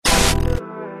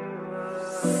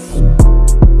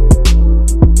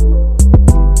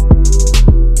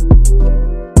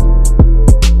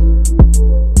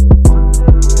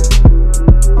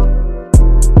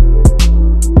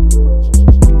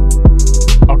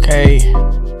Okay,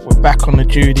 we're back on the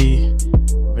duty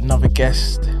with another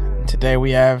guest. And today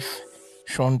we have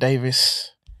Sean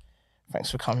Davis.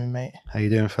 Thanks for coming, mate. How you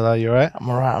doing, fella? You alright? I'm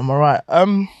alright.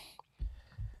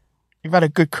 You've had a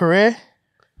good career.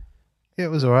 Yeah,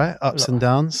 it was alright. Ups and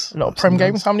downs. A lot of Prem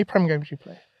games. How many Prem games do you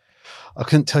play? I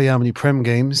couldn't tell you how many Prem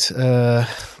games,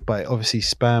 but it obviously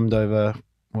spammed over.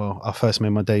 Well, I first made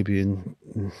my debut in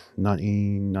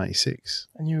 1996.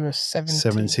 And you were 17.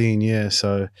 17, yeah.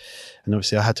 So, and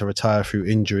obviously I had to retire through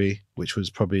injury, which was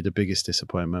probably the biggest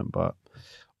disappointment. But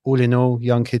all in all,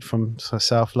 young kid from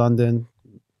South London,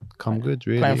 good,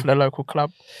 really. Playing for the local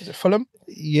club. Is it Fulham?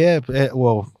 Yeah,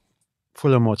 well,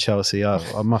 Fulham or Chelsea.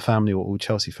 My family were all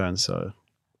Chelsea fans,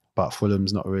 but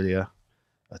Fulham's not really a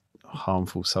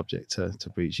harmful subject to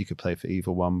breach. You could play for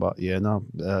either one, but yeah, no.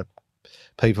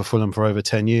 Played for Fulham for over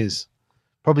 10 years.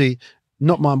 Probably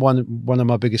not one of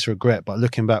my biggest regret, but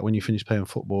looking back when you finish playing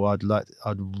football, I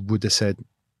would have said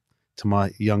to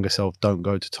my younger self, don't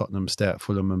go to Tottenham, stay at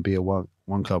Fulham and be a one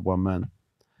club, one man.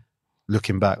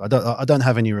 Looking back, I don't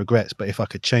have any regrets, but if I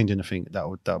could change anything, that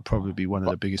would probably be one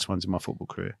of the biggest ones in my football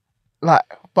career.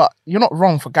 But you're not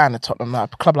wrong for going to Tottenham.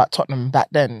 Like, a club like Tottenham back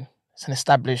then, it's an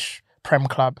established Prem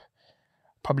club.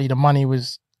 Probably the money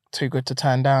was too good to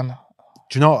turn down.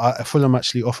 Do you know what? Fulham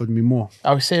actually offered me more.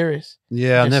 Oh, serious?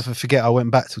 Yeah, I'll never forget. I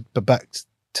went back to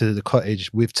the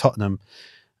cottage with Tottenham,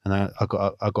 and I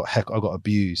got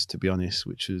abused, to be honest,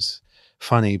 which was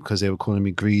funny because they were calling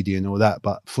me greedy and all that.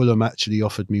 But Fulham actually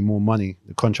offered me more money.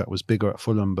 The contract was bigger at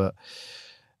Fulham, but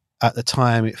at the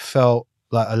time it felt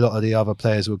like a lot of the other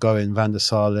players were going. Van der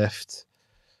Sar left,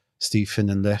 Steve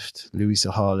Finnan left, Louis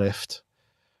Saha left.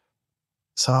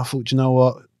 So I thought, you know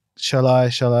what? Shall I?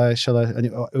 And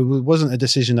it wasn't a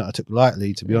decision that I took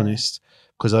lightly, to be honest,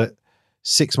 because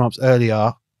 6 months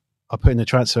earlier, I put in a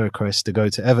transfer request to go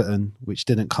to Everton, which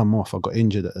didn't come off. I got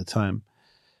injured at the time.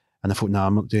 And I thought, no,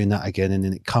 I'm not doing that again. And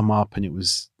then it come up and it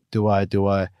was, do I,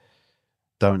 don't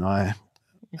I?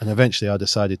 And eventually I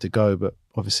decided to go. But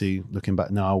obviously, looking back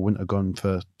now, I wouldn't have gone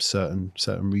for certain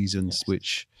reasons,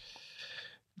 which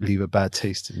leave a bad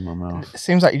taste in my mouth. It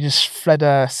seems like you just fled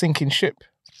a sinking ship.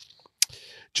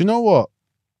 Do you know what?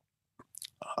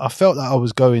 I felt that I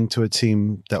was going to a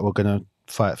team that were going to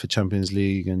fight for Champions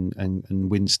League and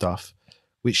win stuff,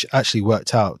 which actually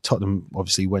worked out. Tottenham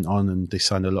obviously went on and they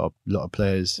signed a lot of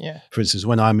players. Yeah. For instance,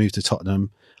 when I moved to Tottenham,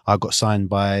 I got signed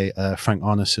by Frank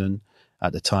Arneson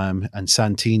at the time, and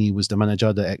Santini was the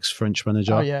manager, the ex-French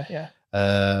manager. Oh,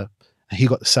 yeah. He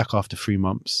got the sack after 3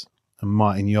 months, and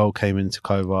Martin Jol came in and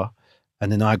took over, and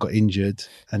then I got injured,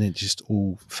 and it just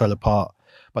all fell apart.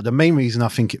 But the main reason I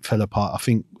think it fell apart, I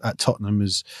think at Tottenham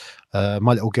is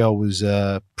my little girl was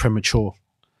premature.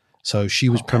 So she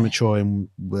was premature in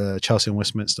Chelsea and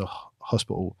Westminster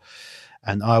Hospital.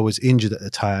 And I was injured at the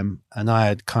time. And I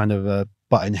had kind of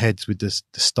butting heads with the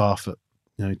staff at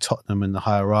Tottenham and the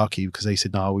hierarchy, because they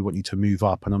said, no, we want you to move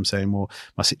up. And I'm saying, well,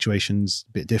 my situation's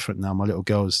a bit different now. My little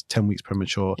girl's 10 weeks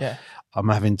premature. Yeah. I'm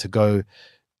having to go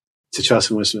to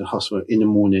Chelsea and Westminster Hospital in the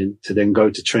morning to then go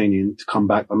to training, to come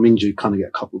back. I'm injured, kind of get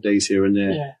a couple of days here and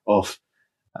there off.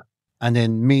 And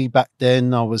then me back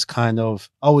then, I was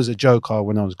a joker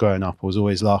when I was growing up. I was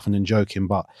always laughing and joking.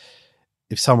 But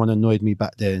if someone annoyed me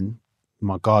back then,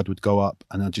 my guard would go up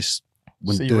and I just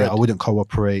wouldn't do it. I wouldn't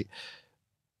cooperate.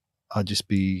 I'd just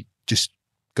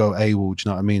go AWOL, do you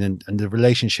know what I mean? And the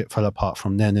relationship fell apart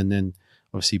from then. And then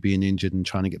obviously being injured and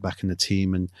trying to get back in the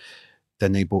team, and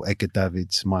then they brought Edgar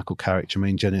Davids, Michael Carrick,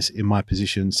 Jermaine Jenas in my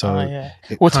position. So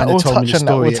it kind of told me the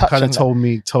story. It kind of told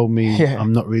me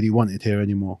I'm not really wanted here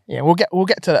anymore. Yeah, we'll get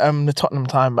to the Tottenham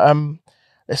time.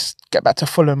 Let's get back to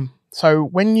Fulham. So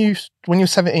when you were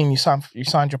 17, you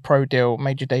signed your pro deal,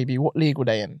 made your debut. What league were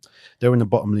they in? They were in the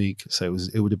bottom league, so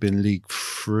it would have been League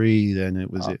 3 then.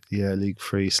 League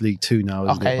 3. It's League 2 now,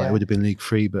 isn't it? But it would have been League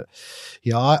 3. But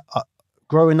yeah, I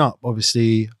growing up,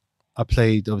 obviously,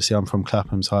 I'm from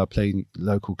Clapham, so I played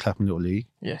local Clapham Little League.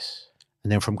 Yes.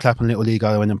 And then from Clapham Little League,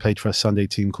 I went and played for a Sunday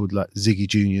team called like Ziggy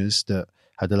Juniors that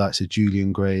had the likes of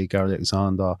Julian Gray, Gary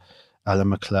Alexander, Alan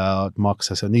McLeod, Marcus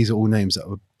Hassan. These are all names that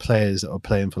were players that were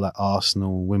playing for like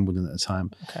Arsenal, Wimbledon at the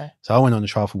time. Okay. So I went on a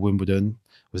trial for Wimbledon,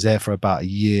 was there for about a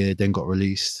year, then got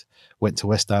released, went to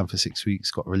West Ham for 6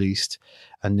 weeks, got released.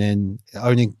 And then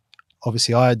I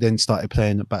then started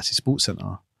playing at Battersea Sports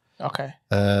Centre. Okay.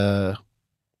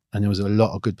 And there was a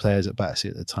lot of good players at Battersea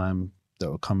at the time that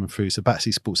were coming through. So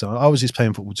Battersea Sports Centre, I was just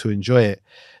playing football to enjoy it.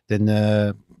 Then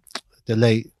the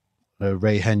late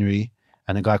Ray Henry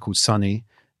and a guy called Sonny,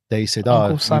 they said,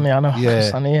 Uncle Sonny, I know. Yeah,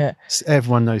 Sonny, yeah.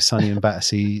 Everyone knows Sonny in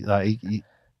Battersea. Like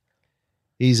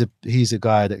he's a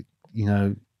guy that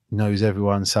knows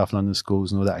everyone, South London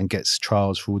schools and all that, and gets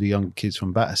trials for all the young kids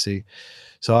from Battersea.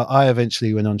 So I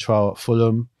eventually went on trial at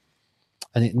Fulham,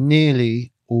 and it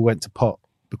nearly all went to pot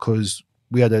because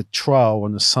we had a trial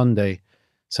on a Sunday.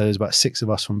 So there's about 6 of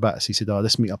us from Battersea said,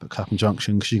 let's meet up at Clapham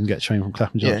Junction because you can get a train from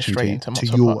Clapham Junction to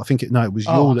York. I think it was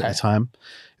York at the time.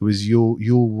 It was York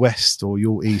West or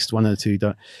York East, one of the two.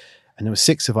 And there were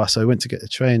 6 of us. So I went to get the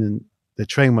train and the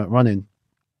train weren't running.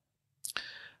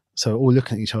 So all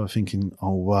looking at each other thinking,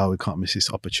 oh, wow, we can't miss this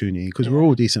opportunity because we're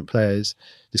all decent players.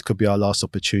 This could be our last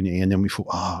opportunity. And then we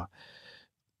thought,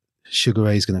 Sugar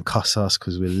Ray's going to cuss us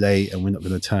because we're late and we're not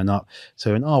going to turn up. So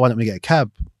we went, why don't we get a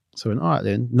cab? So we went, all right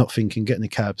then, not thinking, getting a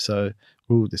cab. So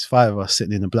there's 5 of us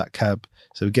sitting in a black cab.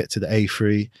 So we get to the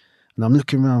A3 and I'm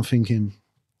looking around thinking,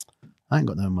 I ain't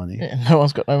got no money. Yeah, no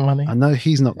one's got no money. I know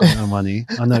he's not got no money.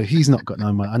 I know he's not got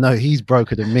no money. I know he's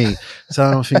broker than me. So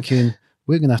I'm thinking,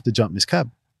 we're going to have to jump this cab.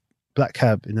 Black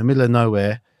cab in the middle of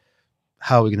nowhere.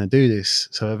 How are we going to do this?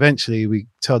 So eventually we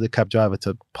tell the cab driver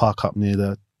to park up near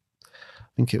I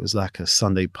think it was like a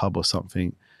Sunday pub or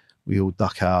something. We all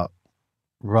duck out,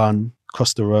 run,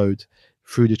 cross the road,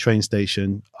 through the train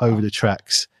station, over the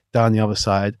tracks, down the other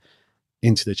side,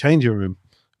 into the changing room.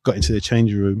 Got into the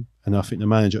changing room, and I think the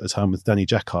manager at the time was Danny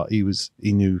Jackhart. He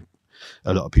knew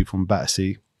a lot of people from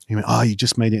Battersea. He went, you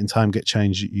just made it in time, get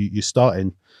changed. You're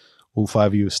starting. All 5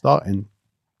 of you are starting.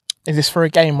 Is this for a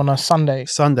game on a Sunday?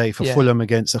 Sunday for Fulham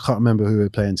against, I can't remember who we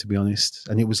were playing, to be honest.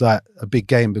 And it was like a big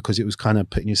game because it was kind of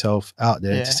putting yourself out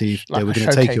there to see if they were going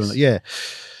to take you on. Yeah.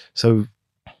 So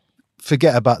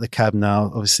forget about the cab now.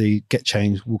 Obviously, get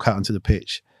changed, walk out onto the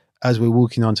pitch. As we're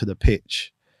walking onto the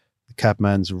pitch, the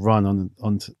cabman's running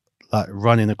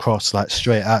across like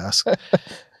straight at us,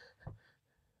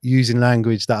 using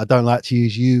language that I don't like to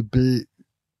use.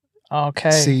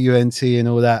 CUNT and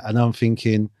all that. And I'm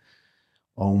thinking,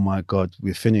 oh my God,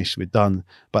 we're finished, we're done.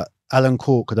 But Alan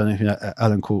Cork, I don't know if you know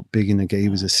Alan Cork, big in the game, he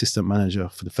was assistant manager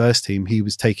for the first team. He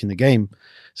was taking the game.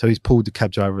 So he's pulled the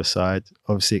cab driver aside,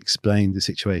 obviously explained the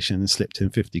situation and slipped him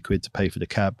 50 quid to pay for the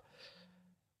cab.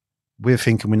 We're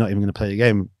thinking we're not even going to play the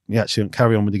game. We actually don't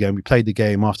carry on with the game. We played the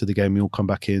game. After the game, we all come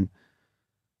back in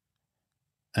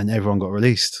and everyone got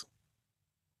released,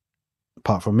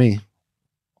 apart from me.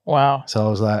 Wow. So I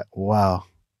was like, wow.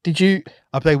 Did you?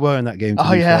 I played well in that game.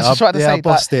 I was trying to say, I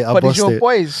bossed it. But did your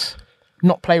boys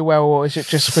not play well, or is it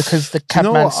just because the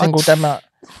cabman singled them out?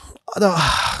 I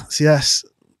don't see. That's a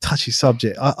touchy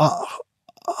subject.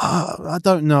 I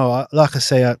don't know. Like I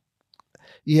say, a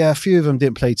few of them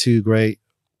didn't play too great.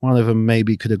 One of them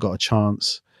maybe could have got a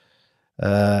chance.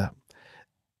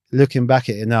 Looking back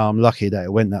at it now, I'm lucky that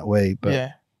it went that way.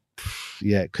 But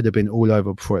it could have been all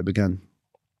over before it began.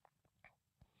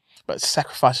 But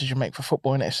sacrifices you make for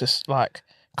football, and it's just like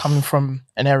coming from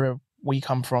an area we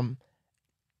come from.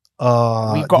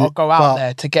 We've got to go out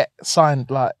there to get signed.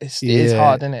 Like it is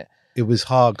hard, isn't it? It was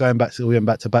hard. We went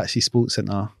back to Battersea Sports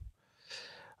Centre.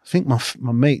 I think my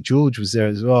mate George was there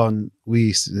as well, and we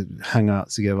used to hang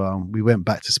out together. And we went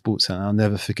back to Sports Centre. I'll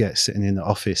never forget sitting in the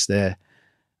office there,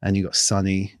 and you got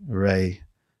Sonny, Ray,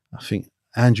 I think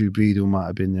Andrew Beadle might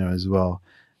have been there as well,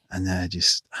 and they're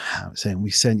just saying, "We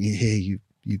sent you here.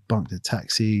 You bunked a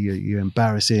taxi, you're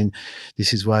embarrassing,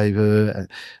 this is why and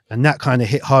that kind of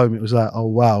hit home. It was like, oh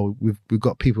wow, we've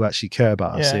got people who actually care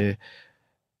about us here.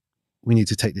 We need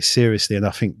to take this seriously. And I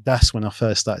think that's when I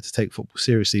first started to take football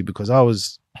seriously, because I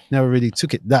never really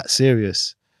took it that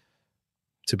serious,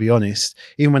 to be honest.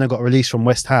 Even when I got released from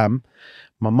West Ham,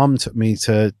 my mum took me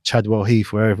to Chadwell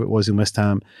Heath, wherever it was in West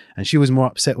Ham, and she was more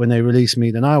upset when they released me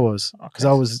than I was, because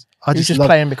I just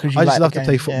loved to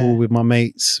play football with my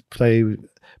mates,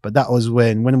 but that was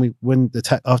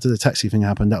after the taxi thing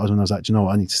happened, that was when I was like, do you know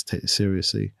what, I need to take this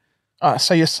seriously. All right,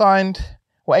 so you're signed.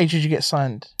 What age did you get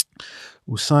signed?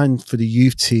 We signed for the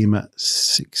youth team at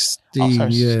 16.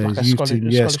 Like youth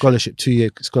team, scholarship,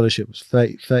 2-year scholarship was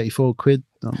 34 quid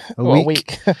a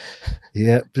week.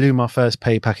 Yeah, blew my first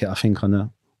pay packet, I think, on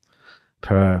a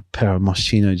pair of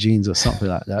Moschino jeans or something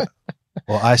like that,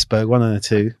 or Iceberg, one of the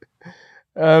two.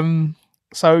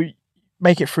 So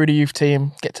make it through the youth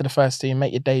team, get to the first team,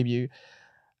 make your debut,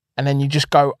 and then you just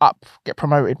go up, get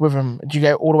promoted with them. Did you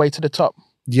get all the way to the top?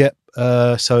 Yep.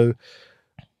 So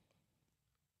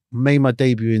made my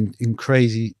debut in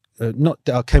crazy. Not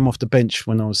that I came off the bench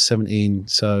when I was 17.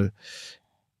 So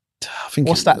I think.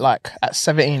 What's that like at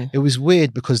 17? It was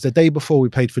weird because the day before we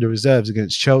played for the reserves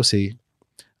against Chelsea,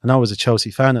 and I was a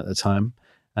Chelsea fan at the time,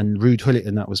 and Ruud Gullit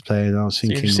that was playing. And I was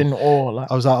thinking, so you're just in awe.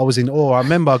 I was in awe. I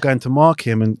remember going to mark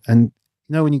him, and you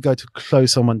know when you go to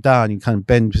close someone down, you kind of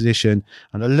bend position,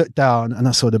 and I looked down and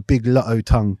I saw the big Lotto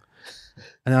tongue,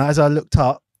 and as I looked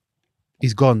up,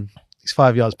 he's gone. He's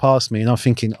 5 yards past me, and I'm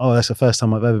thinking, oh, that's the first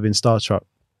time I've ever been starstruck.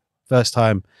 First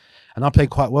time. And I played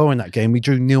quite well in that game. We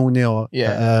drew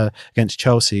 0-0 against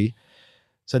Chelsea.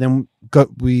 So then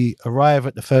we arrive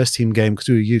at the first team game because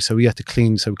we were youth, so we had to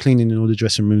clean. So we're cleaning in all the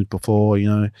dressing rooms before,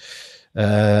 Then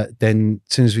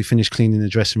as soon as we finished cleaning the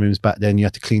dressing rooms back then, you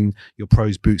had to clean your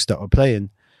pros' boots that were playing.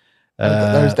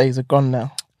 Those days are gone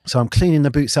now. So I'm cleaning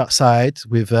the boots outside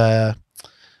with a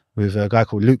guy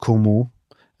called Luke Cornwall,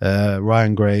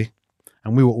 Ryan Gray,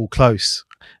 and we were all close.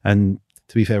 And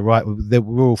to be fair,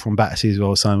 we're all from Battersea as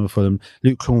well, Simon Fulham.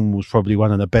 Luke Cornwall was probably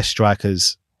one of the best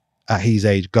strikers at his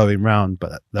age going round,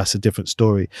 but that's a different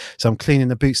story. So I'm cleaning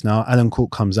the boots now. Alan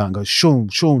Court comes out and goes, Sean.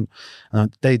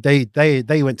 And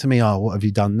they went to me, oh, what have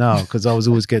you done now? Because I was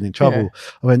always getting in trouble.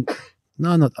 I went,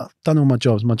 no, I've done all my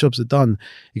jobs. My jobs are done.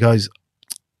 He goes,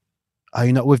 are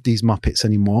you not with these Muppets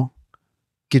anymore?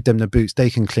 Give them the boots, they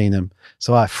can clean them.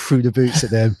 So I threw the boots at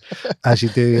them, as you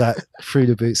do, threw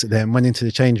the boots at them, went into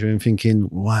the change room thinking,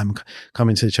 why am I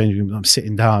coming to the change room? I'm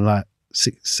sitting down like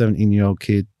 17-year-old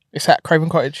kid. It's at Craven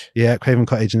Cottage? Yeah, at Craven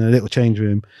Cottage in a little change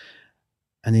room.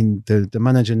 And then the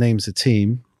manager names the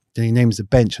team, then he names the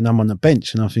bench, and I'm on the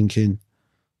bench, and I'm thinking,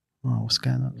 oh, what's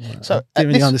going on? So I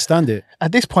didn't really understand it.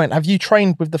 At this point, have you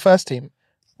trained with the first team?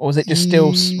 Or was it just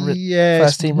still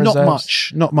first team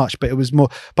reserves? Not much, but it was more.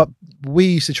 But we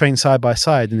used to train side by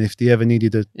side, and if they ever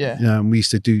needed we used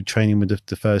to do training with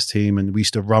the first team, and we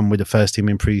used to run with the first team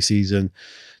in pre-season.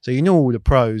 So you know all the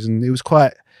pros, and it was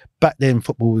quite, back then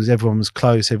football was, everyone was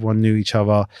close, everyone knew each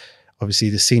other. Obviously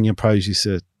the senior pros used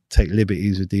to take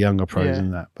liberties with the younger pros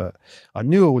and that, but I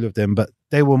knew all of them, but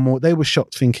they were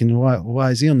shocked thinking,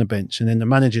 why is he on the bench? And then the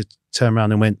manager turned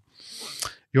around and went,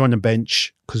 you're on the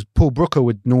bench, because Paul Brooker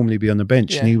would normally be on the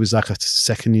bench, and he was like a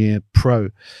second-year pro.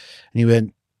 And he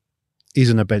went, he's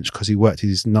on the bench because he worked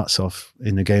his nuts off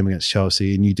in the game against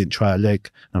Chelsea, and you didn't try a leg.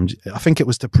 I think it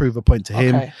was to prove a point to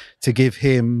him, to give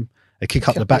him a kick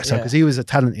up the backside, because he was a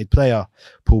talented player,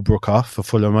 Paul Brooker, for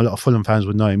Fulham. A lot of Fulham fans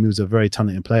would know him. He was a very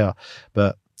talented player,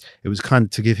 but it was kind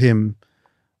of to give him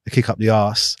a kick up the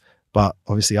arse. But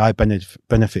obviously I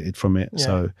benefited from it.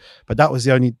 So, but that was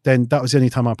the only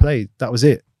time I played. That was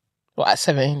it. What, at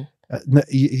 17?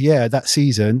 That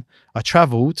season I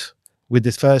travelled with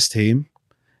this first team,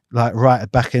 like right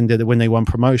at back end of when they won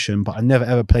promotion, but I never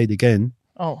ever played again.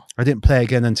 Oh. I didn't play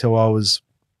again until I was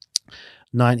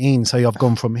 19. So I've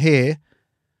gone from here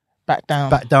back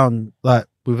down, like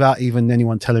without even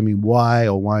anyone telling me why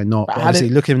or why not. But obviously,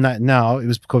 looking at it now, it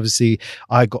was because obviously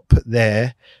I got put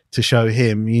there to show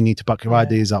him, you need to buck your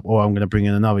ideas up, or I'm going to bring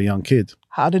in another young kid.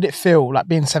 How did it feel, like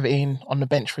being 17 on the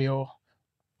bench for your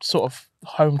sort of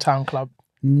hometown club?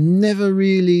 Never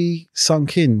really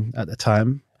sunk in at the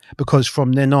time, because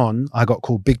from then on, I got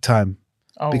called Big Time.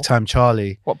 Oh. Big Time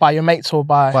Charlie. What, by your mates or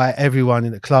by everyone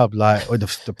in the club, like, or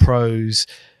the pros?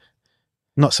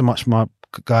 Not so much my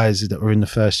guys that were in the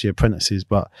first year apprentices,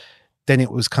 but then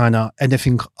it was kind of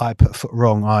anything I put a foot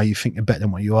wrong, you think you're better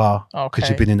than what you are because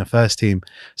you've been in the first team.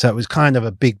 So it was kind of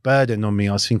a big burden on me.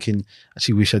 I was thinking,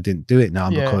 actually wish I didn't do it now,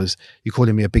 because you're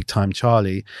calling me a Big Time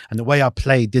Charlie. And the way I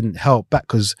played didn't help back,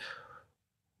 because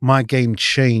my game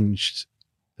changed,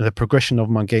 the progression of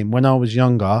my game. When I was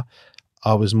younger,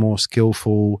 I was more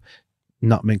skillful,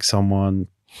 nutmeg someone,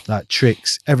 like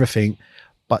tricks, everything.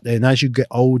 But then as you get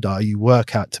older, you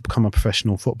work out to become a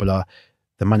professional footballer.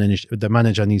 The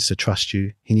manager needs to trust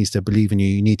you. He needs to believe in you.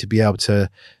 You need to be able to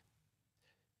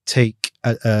take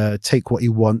what he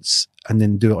wants and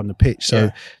then do it on the pitch. So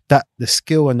that the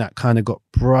skill and that kind of got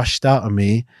brushed out of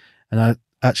me. And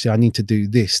I need to do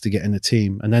this to get in the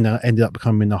team. And then I ended up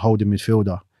becoming a holding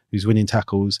midfielder who's winning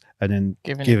tackles and then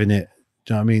giving it.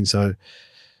 Do you know what I mean? So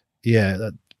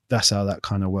that's how that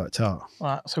kind of worked out.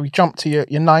 Right. So we jumped to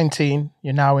you're 19.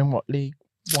 You're now in what, League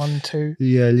 1, 2?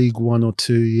 Yeah, League 1 or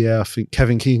 2. Yeah, I think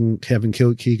Kevin Keegan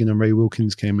and Ray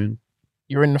Wilkins came in.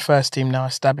 You're in the first team now,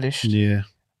 established. Yeah.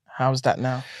 How's that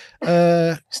now?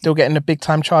 Still getting the Big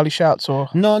Time Charlie shouts, or?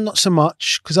 No, not so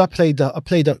much, because I played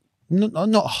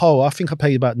not whole. I think I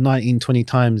played about 19, 20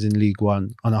 times in League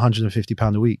 1 on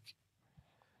 £150 a week.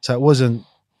 So it wasn't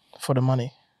for the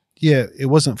money. Yeah, it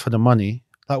wasn't for the money.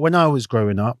 Like when I was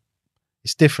growing up,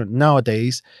 it's different.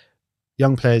 Nowadays,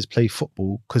 young players play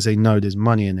football because they know there's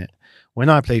money in it. When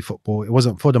I played football, it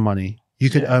wasn't for the money. You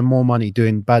could earn more money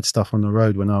doing bad stuff on the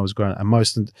road when I was growing up. And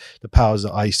most of the pals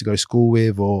that I used to go to school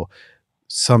with, or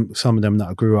some of them that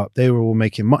I grew up, they were all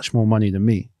making much more money than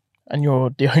me. And you're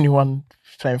the only one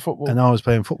playing football. And I was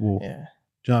playing football. Yeah.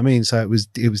 Do you know what I mean? So it was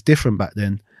different back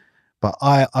then. But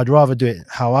I'd rather do it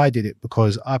how I did it,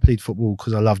 because I played football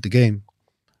because I loved the game.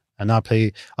 And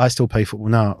I still play football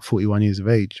now at 41 years of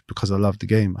age because I love the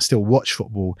game. I still watch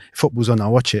football. If football's on, I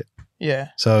watch it. Yeah.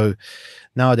 So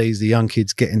nowadays the young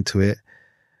kids get into it.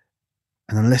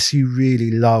 And unless you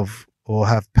really love or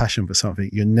have passion for something,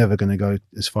 you're never going to go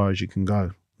as far as you can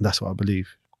go. That's what I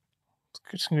believe.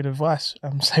 It's good advice.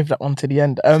 Save that one to the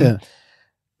end.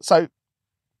 So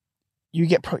you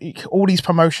get all these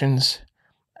promotions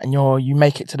and you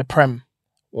make it to the Prem.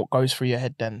 What goes through your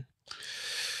head then?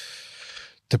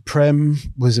 The Prem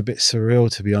was a bit surreal,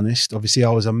 to be honest. Obviously,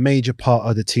 I was a major part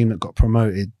of the team that got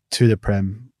promoted to the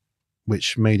Prem,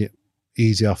 which made it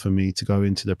easier for me to go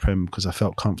into the Prem because I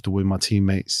felt comfortable with my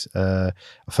teammates. I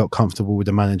felt comfortable with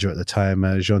the manager at the time,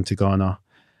 Jean Tigana.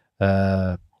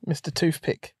 Mr.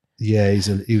 Toothpick. Yeah,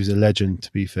 he was a legend,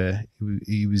 to be fair.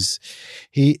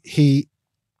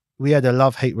 We had a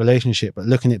love-hate relationship, but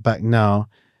looking it back now,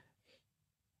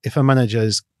 if a manager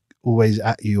is always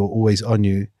at you or always on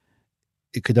you,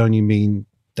 it could only mean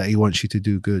that he wants you to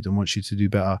do good and wants you to do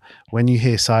better. When you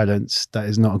hear silence, that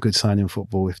is not a good sign in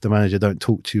football. If the manager don't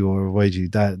talk to you or avoid you,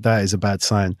 that is a bad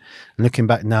sign. And looking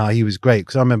back now, he was great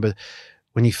because I remember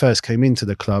when he first came into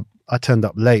the club, I turned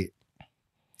up late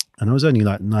and I was only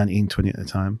like 19, 20 at the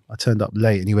time. I turned up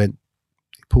late and he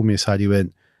pulled me aside. He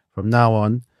went, from now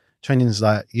on, training's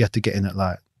like, you have to get in at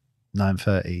like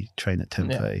 9:30, train at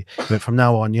 10:30. Yeah. But from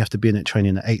now on, you have to be in at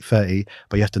training at 8:30,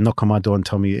 but you have to knock on my door and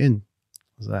tell me you're in.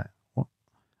 I was like, what?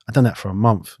 I've done that for a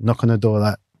month. Knock on the door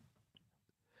like,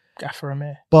 Gaffer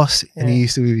Amir. Boss. And he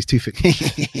used to be his toothpick.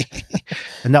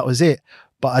 And that was it.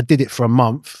 But I did it for a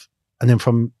month. And then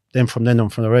from then on,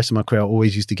 from the rest of my career, I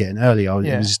always used to get in early.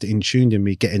 It was just intuned in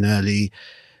me, getting early,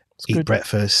 eat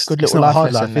breakfast. Good little it's not life a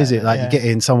hard life, is it? Like you get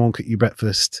in, someone cook you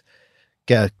breakfast,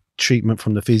 get a treatment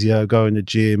from the physio, go in the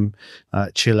gym,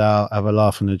 chill out, have a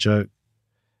laugh and a joke.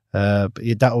 But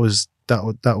that was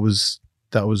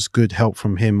good help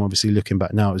from him. Obviously, looking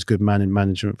back now, it was good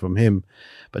management from him.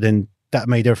 But then that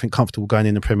made everything comfortable going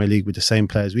in the Premier League with the same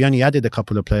players. We only added a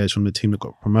couple of players from the team that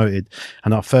got promoted,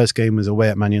 and our first game was away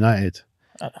at Man United.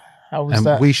 How was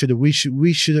that? We should have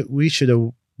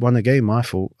won the game. I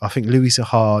thought. I think Louis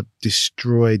Saha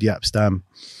destroyed Jaap Stam.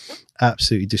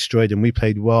 Absolutely destroyed him. We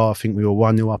played well. I think we were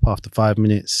 1-0 up after 5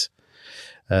 minutes.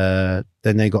 Then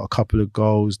they got a couple of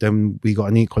goals. Then we got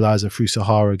an equaliser through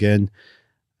Sahara again.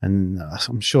 And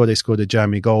I'm sure they scored a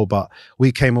jammy goal. But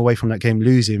we came away from that game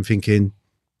losing, thinking,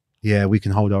 yeah, we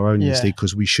can hold our own in this league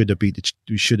because we should have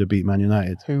beat Man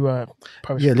United. Who I'm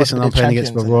playing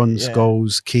against Veron,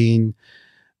 Scholes, Keane,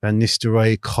 Van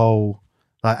Nistelrooy, Cole.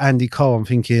 Like Andy Cole, I'm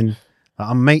thinking,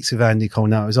 I'm mates with Andy Cole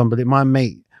now. It was unbelievable. My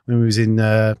mate, when we was in...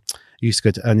 used to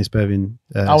go to Ernest Bevin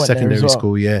secondary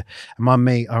school, And my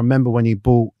mate, I remember when he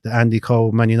bought the Andy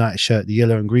Cole Man United shirt, the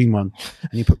yellow and green one,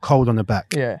 and he put Cole on the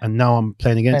back. And now I'm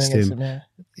playing against him.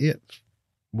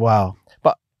 Wow.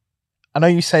 But I know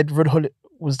you said Rudhull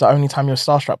was the only time you were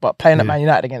starstruck, but playing at Man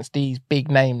United against these big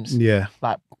names,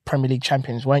 like Premier League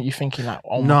champions, weren't you thinking like,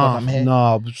 oh my God, I'm here?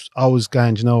 No, I was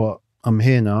going, do you know what? I'm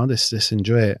here now. Let's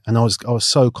enjoy it. And I was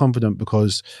so confident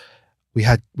because we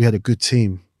had a good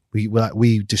team.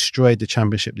 We destroyed the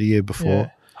championship the year before.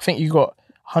 Yeah. I think you got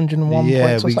 101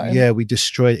 points or something. We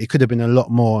destroyed it. It could have been a lot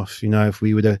more if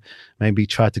we would have maybe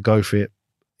tried to go for it.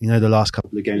 The last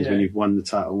couple of games when you've won the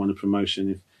title, won a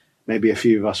promotion, if maybe a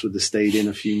few of us would have stayed in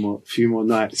a few more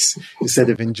nights instead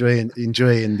of enjoying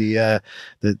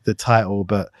the title.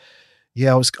 But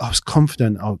I was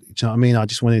confident. Do you know what I mean? I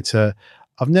just wanted to.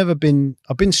 I've been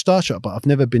starstruck, but I've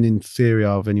never been inferior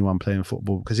of anyone playing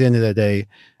football because at the end of the day,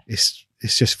 it's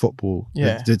just football.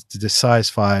 Yeah. The size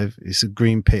 5, it's a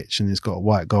green pitch and it's got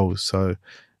white goals. So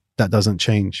that doesn't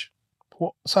change.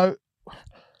 What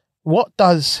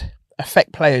does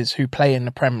affect players who play in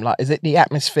the Prem? Like, is it the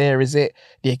atmosphere? Is it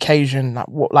the occasion?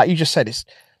 Like you just said, it's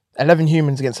 11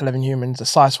 humans against 11 humans, a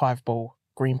size 5 ball,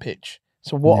 green pitch.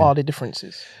 So what are the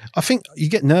differences? I think you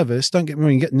get nervous. Don't get me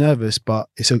wrong, you get nervous, but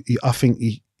I think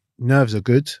nerves are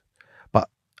good.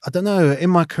 I don't know.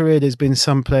 In my career, there's been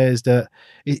some players that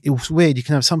it was weird. You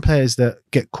can have some players that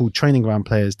get called training ground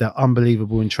players. They're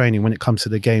unbelievable in training. When it comes to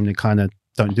the game, they kind of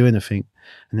don't do anything.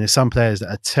 And there's some players that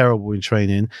are terrible in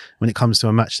training when it comes to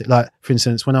a match. Like, for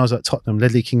instance, when I was at Tottenham,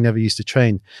 Ledley King never used to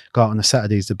train. Go out on a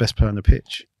Saturday, he's the best player on the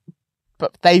pitch.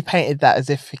 But they painted that as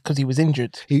if because he was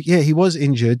injured. He was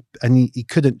injured and he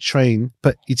couldn't train,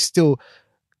 but he'd still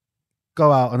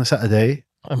go out on a Saturday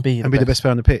and be the best player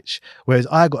on the pitch. Whereas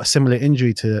I got a similar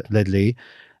injury to Ledley,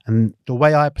 and the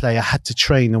way I play, I had to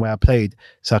train the way I played,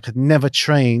 so I could never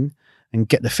train and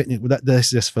get the fitness.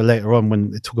 That's just for later on when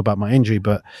they talk about my injury,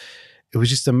 but it was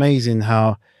just amazing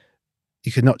how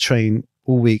you could not train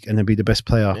all week and then be the best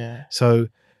player. Yeah. So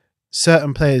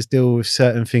certain players deal with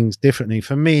certain things differently.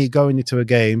 For me, going into a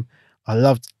game, I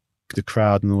loved the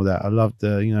crowd and all that. I loved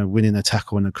the, winning a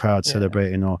tackle and the crowd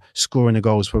celebrating, or scoring a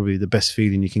goal is probably the best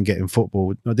feeling you can get in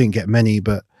football. I didn't get many,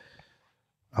 but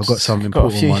I've got some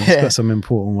important ones. Yeah. Got some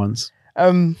important ones.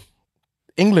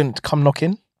 England come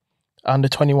knocking. Under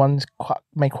 21s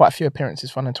made quite a few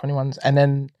appearances for under 21s, and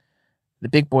then the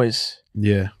big boys.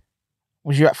 Yeah.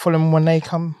 Was you at Fulham when they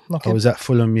come knocking? I was at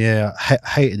Fulham. Yeah,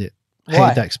 hated it. Why?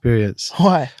 Hated that experience.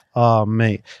 Why? Oh,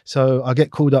 mate. So I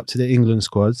get called up to the England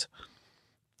squad,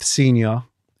 senior.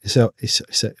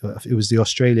 It was the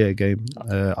Australia game,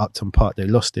 Upton Park. They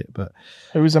lost it, but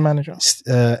who was the manager?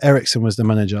 Ericsson was the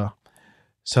manager.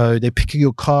 So they pick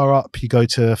your car up. You go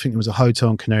to, I think it was a hotel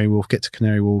in Canary Wharf. Get to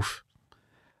Canary Wharf.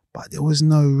 But there was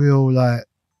no real,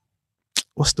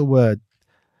 what's the word?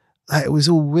 It was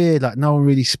all weird. No one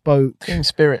really spoke. Team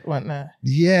spirit weren't there.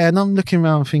 Yeah, and I'm looking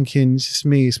around thinking, it's just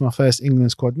me. It's my first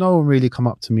England squad. No one really come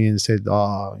up to me and said,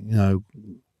 welcome.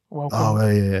 Oh,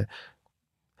 yeah.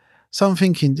 So I'm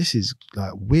thinking, this is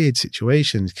weird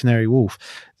situations, Canary Wharf.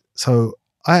 So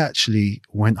I actually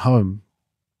went home,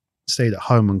 stayed at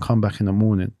home and come back in the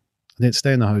morning. I didn't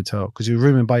stay in the hotel because you're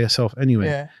rooming by yourself anyway.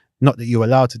 Yeah. Not that you're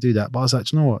allowed to do that, but I was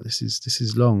like, you know what? This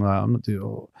is long. I'm not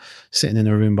sitting in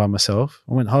a room by myself.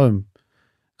 I went home,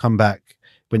 come back,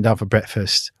 went down for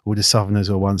breakfast. All the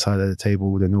Southerners were one side of the table,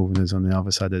 all the Northerners on the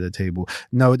other side of the table.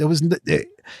 No, there was. This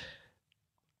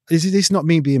is not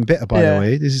me being bitter, by the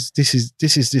way. This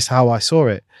is just how I saw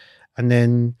it. And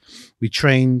then we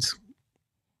trained,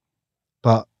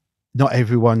 but not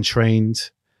everyone trained.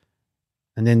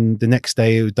 And then the next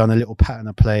day, we done a little pattern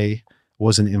of play.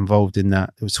 Wasn't involved in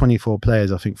that. There was 24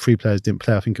 players. I think 3 players didn't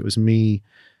play. I think it was me,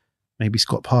 maybe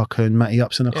Scott Parker and Matty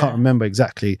Upson. I can't remember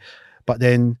exactly. But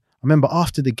then I remember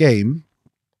after the game,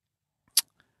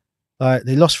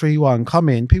 they lost 3-1, come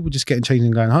in, people just getting changed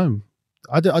and going home.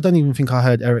 I don't even think I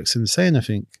heard Ericsson say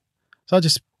anything. So I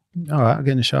just, all right, I'll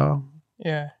get in the shower.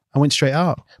 Yeah. I went straight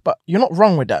out. But you're not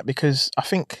wrong with that, because I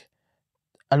think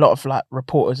a lot of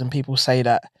reporters and people say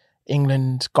that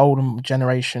England's golden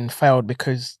generation failed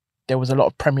because there was a lot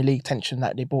of Premier League tension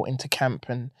that they brought into camp,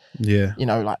 and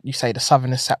like you say, the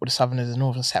Southerners sat with the Southerners, the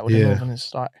Northerners sat with the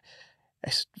Northerners.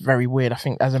 It's very weird. I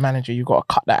think as a manager, you've got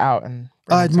to cut that out. And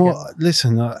all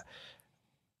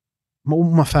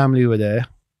my family were there.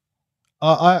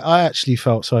 I actually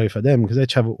felt sorry for them because they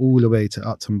travelled all the way to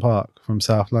Upton Park from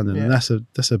South London, and that's a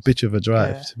bitch of a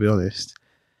drive, to be honest.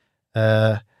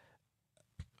 I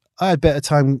had better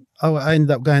time. I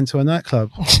ended up going to a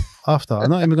nightclub after. I'm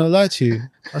not even going to lie to you.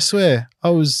 I swear.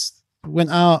 Went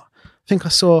out. I think I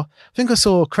saw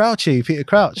Crouchy, Peter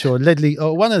Crouch, or Ledley,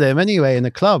 or one of them anyway, in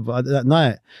a club that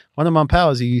night. One of my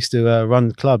pals who used to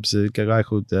run clubs, a guy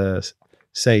called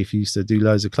Safe, used to do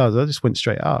loads of clubs. I just went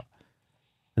straight out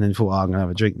and then thought, I'm going to have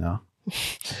a drink now.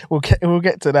 We'll get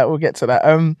to that. We'll get to that.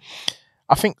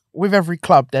 I think with every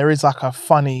club, there is a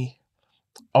funny,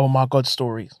 oh my God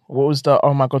story. What was the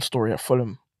oh my God story at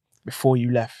Fulham before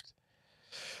you left?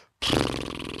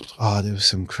 There was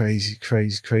some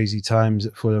crazy times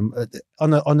at Fulham.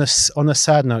 On a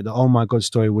sad note, the oh my God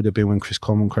story would have been when Chris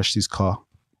Coleman crashed his car.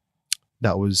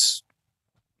 That was,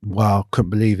 wow, couldn't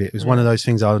believe it. It was one of those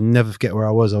things I'll never forget where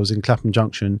I was. I was in Clapham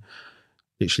Junction,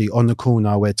 literally on the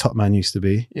corner where Top Man used to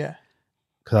be. Yeah.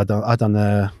 Because I done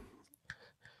a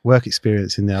work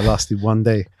experience in there. I lasted one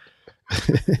day.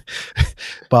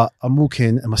 But I'm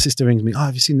walking and my sister rings me,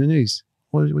 have you seen the news?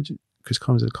 Chris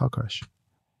Coleman's in a car crash.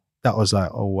 That was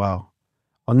oh wow.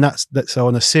 So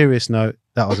on a serious note,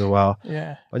 that was a wow.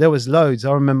 Yeah. But there was loads.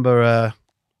 I remember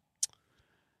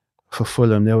for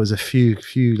Fulham, there was a few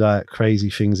crazy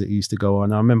things that used to go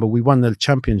on. I remember we won the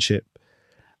championship,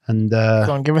 and go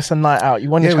on, give us a night out. We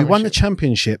won the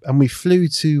championship, and we flew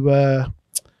to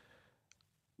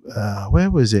where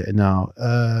was it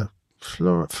now?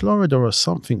 Florida or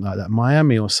something like that,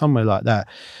 Miami or somewhere like that.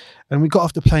 And we got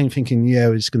off the plane thinking,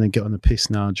 we're just going to get on the piss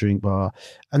now, drink bar.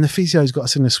 And the physio's got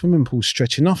us in the swimming pool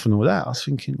stretching off and all that. I was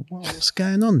thinking, what's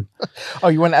going on? Oh,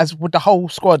 you went as with the whole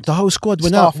squad? The whole squad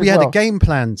went out. We had a game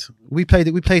planned. We played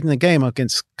in a game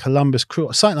against Columbus Crew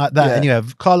or something like that. Yeah. Anyway,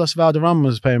 Carlos Valderrama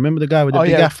was playing. Remember the guy with the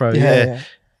big afro? Yeah,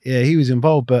 he was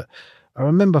involved. But I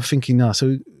remember thinking,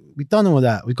 so we'd done all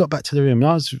that. We got back to the room. And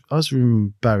I was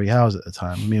rooming Barry Howes at the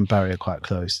time. Me and Barry are quite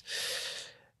close.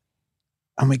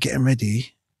 And we're getting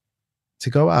ready to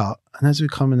go out, and as we're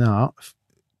come out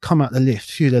the lift,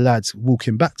 a few of the lads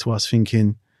walking back to us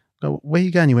thinking, where are you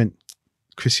going? He went,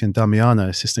 Christian Damiano,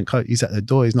 assistant coach, he's at the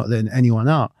door, he's not letting anyone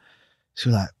out.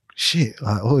 So we're like, shit,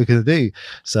 what are we going to do?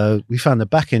 So we found the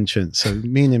back entrance. So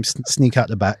me and him sneak out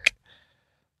the back,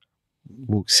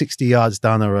 walk 60 yards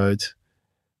down the road,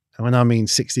 And when I mean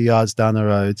 60 yards down the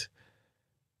road,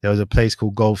 there was a place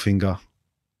called Goldfinger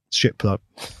strip club.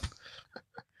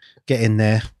 Get in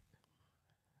there.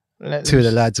 Two of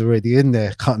the lads are already in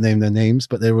there. Can't name their names,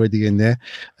 but they're already in there,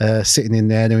 sitting in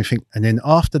there and everything. And then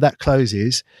after that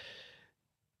closes,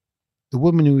 the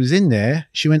woman who was in there,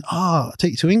 she went, I'll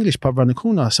take you to English pub around the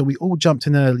corner. So we all jumped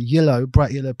in a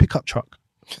bright yellow pickup truck.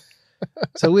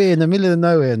 So we're in the middle of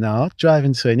nowhere now,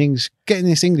 driving to getting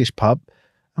this English pub,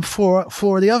 and four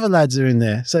of the other lads are in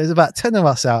there. So there's about 10 of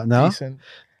us out now. Decent.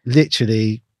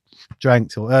 Literally drank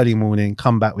till early morning,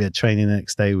 come back, we had training the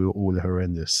next day. We were all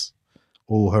horrendous.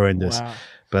 Wow.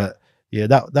 But yeah,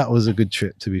 that was a good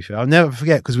trip, to be fair. I'll never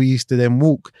forget, because we used to then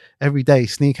walk every day,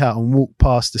 sneak out and walk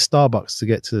past the Starbucks to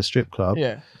get to the strip club.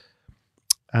 Yeah.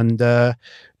 And there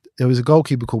was a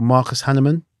goalkeeper called Marcus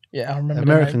Hanneman. Yeah, I remember.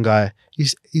 American guy.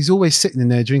 He's always sitting in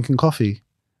there drinking coffee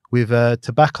with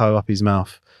tobacco up his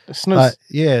mouth. The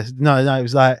snus. No, it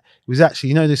was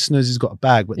actually, the snus has got a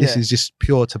bag, but this is just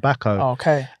pure tobacco. Oh,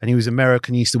 okay. And he was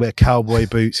American. He used to wear cowboy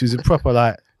boots. He was a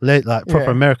proper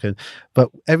proper American. But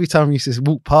every time he used to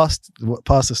walk past the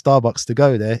Starbucks to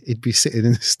go there, he'd be sitting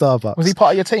in the Starbucks. Was he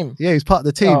part of your team? Yeah, he was part of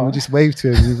the team. Oh. We just waved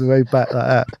to him. He was waved back like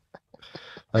that.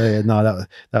 Oh yeah, no,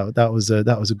 that was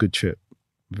a good trip.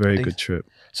 Very good trip.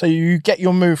 So you get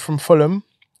your move from Fulham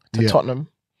to Tottenham.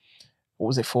 What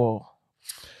was it for?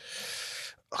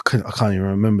 I can't even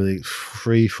remember,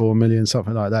 3-4 million,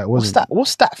 something like that. What's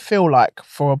that feel like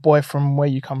for a boy from where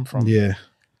you come from? Yeah.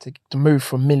 To move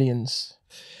for millions.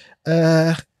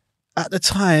 At the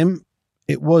time,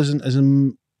 it wasn't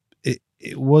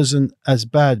as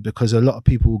bad, because a lot of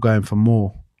people were going for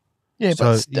more. Yeah,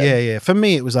 so, yeah. For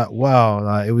me, it was like, wow,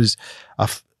 like it was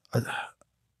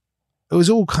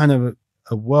all kind of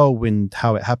a whirlwind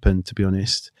how it happened, to be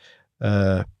honest.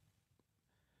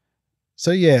 So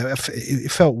yeah,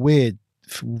 it felt weird,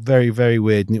 very, very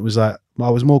weird. And it was like, I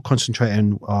was more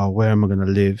concentrating on where am I going to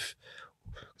live?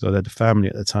 Because I had a family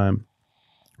at the time.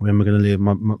 Where am I going to live?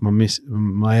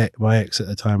 My ex at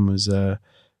the time was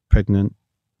pregnant.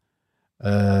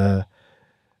 So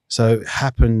it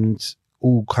happened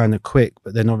all kind of quick,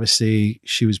 but then obviously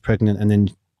she was pregnant, and then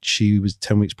she was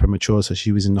 10 weeks premature, so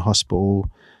she was in the hospital.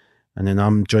 And then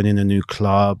I'm joining a new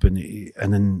club, and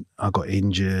then I got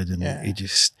injured, and it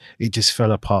just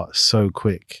fell apart so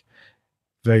quick,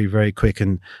 very, very quick.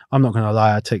 And I'm not going to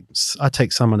lie, I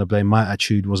take some of the blame. My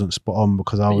attitude wasn't spot on,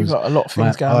 because I got a lot of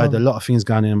things going on. I had a lot of things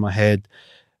going in my head,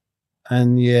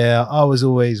 and yeah, I was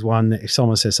always one that if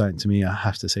someone says something to me, I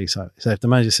have to say something. So if the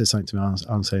manager says something to me,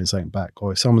 I'm saying something back,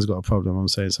 or if someone's got a problem, I'm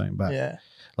saying something back. Yeah,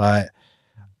 like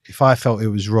if I felt it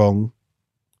was wrong,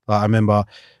 like I remember.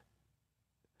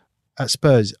 At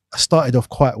Spurs, I started off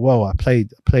quite well. I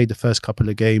played the first couple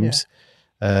of games.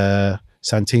 Yeah.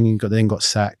 Santini then got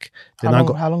sacked. Then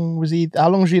how long was he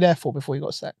there for before he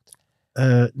got sacked?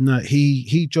 No,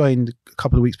 he joined a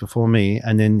couple of weeks before me,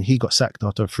 and then he got sacked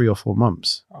after 3 or 4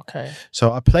 months. Okay.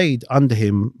 So I played under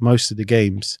him most of the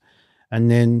games, and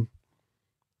then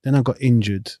I got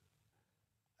injured.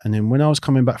 And then when I was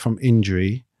coming back from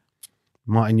injury,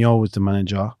 Martin Jol was the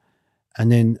manager. And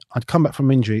then I'd come back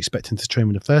from injury expecting to train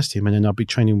with the first team, and then I'd be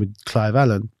training with Clive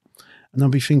Allen. And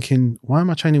I'd be thinking, why am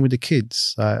I training with the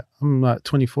kids? I'm like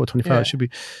 24, 25, I should be.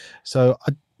 So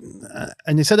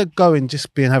and instead of having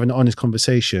an honest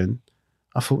conversation,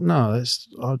 I thought, no,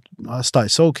 I started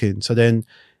sulking. So then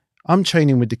I'm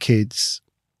training with the kids.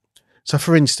 So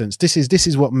for instance, this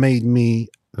is what made me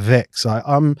vex.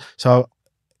 So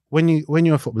when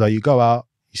you're a footballer, you go out,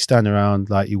 you stand around,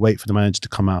 like you wait for the manager to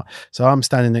come out. So I'm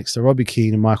standing next to Robbie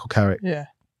Keane and Michael Carrick. Yeah.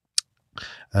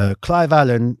 Clive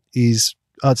Allen is,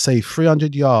 I'd say,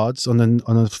 300 yards on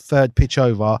a third pitch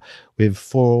over with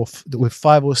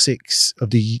 5 or 6 of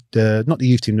the not the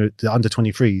youth team, the under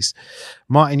 23s.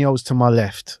 Martin Jol's to my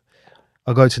left.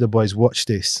 I go to the boys, watch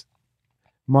this.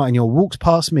 Martin Jol walks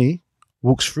past me,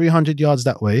 walks 300 yards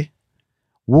that way,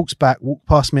 walks back, walks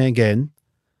past me again,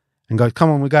 and goes, come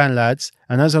on, we're going, lads.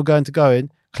 And as I'm going to go in,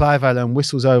 Clive Allen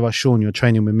whistles over, Sean, you're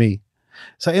training with me.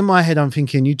 So in my head, I'm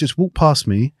thinking, you just walk past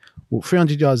me, walk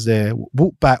 300 yards there,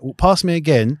 walk back, walk past me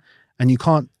again, and you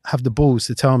can't have the balls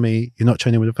to tell me you're not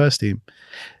training with the first team.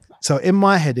 So in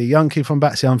my head, a young kid from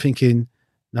Battersea, I'm thinking,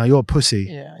 no, you're a pussy.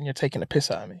 Yeah, and you're taking a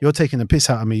piss out of me. You're taking the piss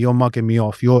out of me. You're mugging me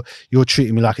off. You're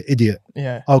treating me like an idiot.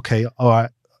 Yeah. Okay, all right,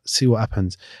 see what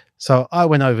happens. So I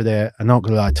went over there, and not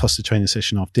gonna lie, tossed the training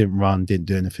session off, didn't run, didn't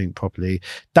do anything properly.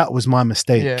 That was my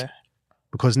mistake. Yeah.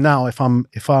 Because now if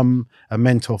I'm a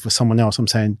mentor for someone else, I'm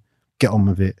saying, get on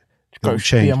with it. Go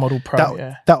be a model pro.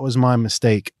 That was my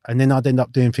mistake. And then I'd end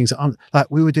up doing things that like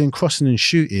we were doing crossing and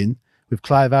shooting with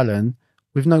Clive Allen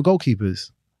with no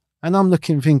goalkeepers. And I'm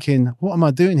looking, thinking, what am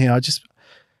I doing here? I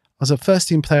was a first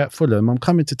team player at Fulham. I'm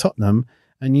coming to Tottenham,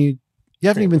 and you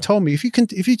haven't even told me. If you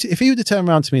were to turn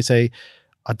around to me and say,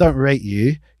 I don't rate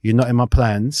you, you're not in my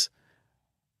plans,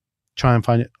 try and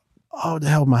find it. Oh, the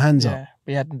hell, my hands up.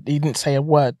 He didn't say a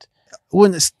word. I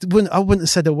wouldn't have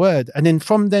said a word. And then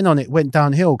from then on, it went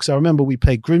downhill, because I remember we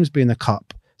played Grimsby in the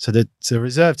Cup. So the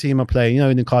reserve team are playing,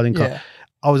 in the Carling Cup.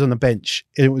 I was on the bench.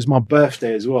 It was my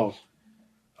birthday as well.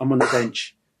 I'm on the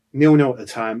bench, 0-0 at the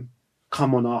time.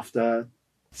 Come on after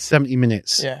 70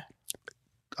 minutes. Yeah.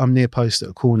 I'm near post at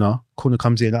a corner. Corner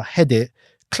comes in. I head it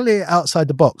clear outside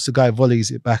the box. The guy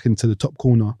volleys it back into the top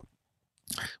corner.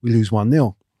 We lose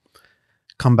 1-0.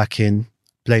 Come back in.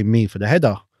 Blame me for the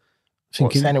header.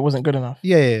 Thinking, saying it wasn't good enough.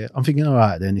 Yeah. I'm thinking, all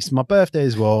right then. It's my birthday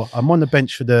as well. I'm on the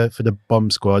bench for the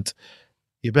bomb squad.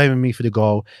 You're blaming me for the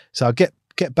goal. So I get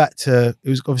back to, it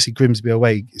was obviously Grimsby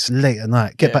away. It's late at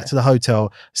night. Get back to the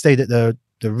hotel. Stayed at the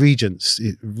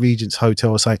Regent's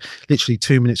Hotel or something, literally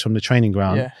 2 minutes from the training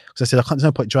ground. Because I said, there's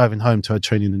no point driving home to a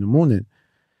training in the morning.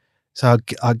 So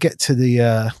I get to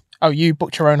the... you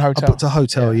booked your own hotel? I booked a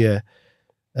hotel,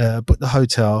 booked the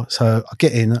hotel. So I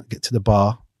get to the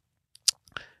bar.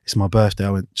 It's my birthday.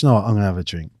 I went, do you know what? I'm going to have a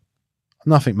drink.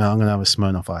 Nothing, man. I'm going to have a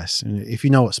Smirnoff Ice. And if you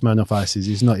know what Smirnoff Ice is,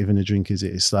 it's not even a drink, is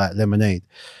it? It's like lemonade.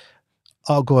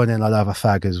 I'll go on and I'll have a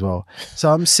fag as well.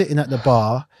 So I'm sitting at the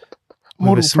bar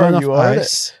with a Smirnoff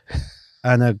Ice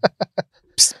and a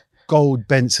gold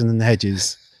Benson and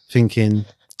Hedges, thinking,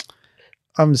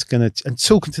 I'm just going to... And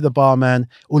talking to the barman,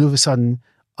 all of a sudden,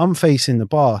 I'm facing the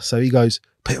bar. So he goes,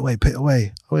 put it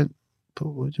away. I went,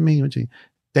 what do you mean?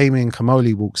 Damien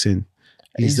Comoli walks in.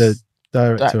 He's the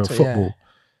director of football. Yeah.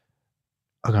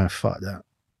 I'm going, fuck that.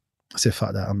 I said,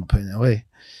 fuck that. I'm not putting it away.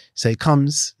 So he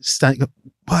comes, standing up,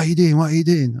 what are you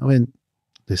doing? I went,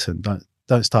 listen,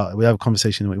 don't start. We have a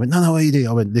conversation. He went, no, what are you doing?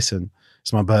 I went, listen,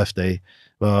 it's my birthday.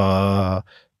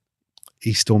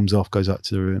 He storms off, goes up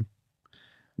to the room.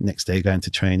 Next day, going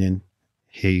to training,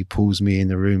 he pulls me in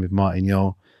the room with Martin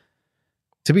Jol.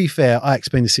 To be fair, I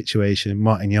explained the situation.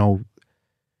 Martin Jol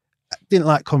didn't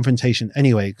like confrontation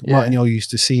anyway. Yeah. Martin Jol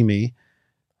used to see me.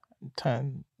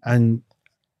 And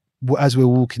as we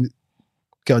were walking,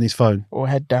 get on his phone. Or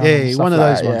head down. Yeah, one of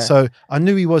those ones. So I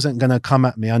knew he wasn't going to come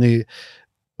at me. I knew,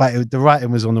 but the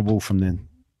writing was on the wall from then.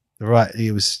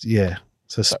 It was.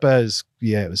 So Spurs,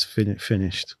 it was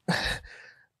finished.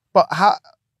 But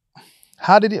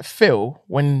how did it feel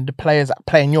when the players that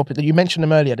play in your position, you mentioned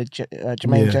them earlier, the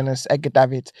Jermaine Jenas, Edgar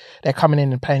Davids, they're coming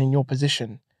in and playing in your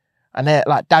position. And they're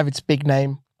like David's big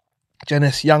name,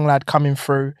 Jenas, young lad coming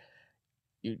through.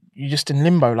 You're just in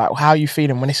limbo. Like, how are you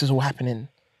feeling when this is all happening?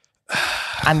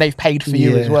 And they've paid for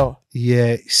you as well.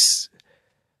 Yeah, it's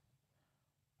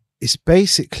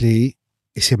basically,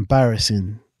 it's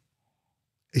embarrassing.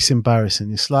 It's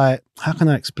embarrassing. It's like, how can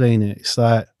I explain it? It's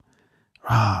like,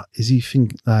 is he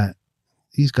think like,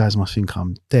 these guys must think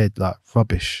I'm dead, like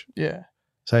rubbish. Yeah.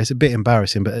 So it's a bit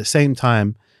embarrassing, but at the same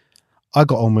time, I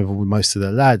got on with most of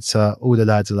the lads. So all the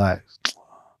lads are like,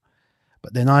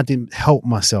 but then I didn't help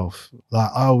myself. Like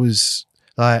I was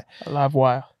like, a live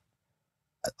wire.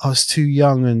 I was too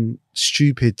young and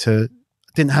stupid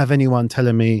didn't have anyone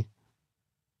telling me,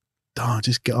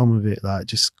 just get on with it. Like,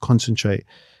 just concentrate,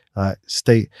 like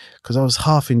stay. Cause I was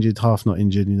half injured, half not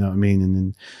injured. You know what I mean? And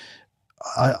then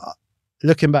I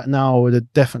looking back now, I would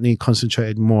have definitely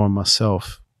concentrated more on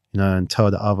myself, and tell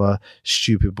the other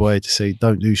stupid boy to say,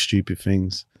 don't do stupid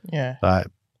things. Yeah. Like,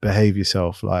 behave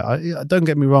yourself. Like, I don't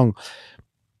get me wrong.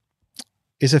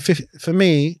 For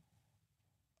me,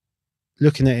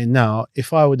 looking at it now,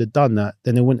 if I would have done that,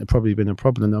 then it wouldn't have probably been a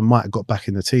problem. I might have got back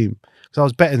in the team. Because I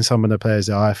was betting some of the players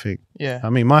there, I think. Yeah. I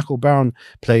mean, Michael Brown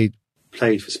played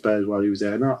for Spurs while he was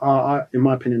there. And I in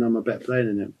my opinion, I'm a better player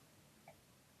than him.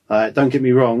 Don't get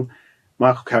me wrong.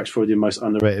 Michael Carrick's probably the most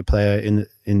underrated player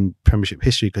in Premiership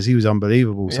history because he was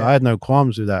unbelievable. Yeah. So I had no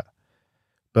qualms with that.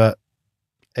 But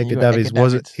Edgar Davids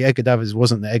wasn't the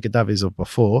Edgar Davids of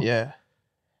before. Yeah.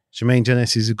 Jermaine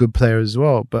Jenas is a good player as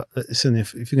well. But listen,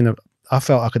 if you're going to... I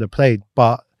felt I could have played,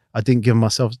 but I didn't give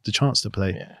myself the chance to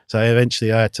play. Yeah. So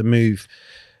eventually I had to move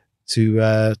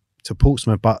to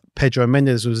Portsmouth. But Pedro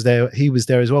Mendes was there. He was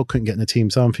there as well, couldn't get in the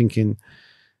team. So I'm thinking,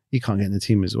 he can't get in the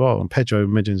team as well. And Pedro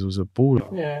Mendes was a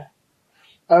baller. Yeah.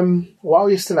 While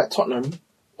you're still at Tottenham,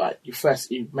 like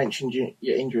you mentioned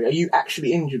your injury. Are you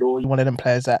actually injured, or are you one of them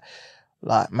players that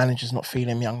like managers not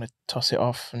feeling young to toss it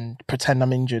off and pretend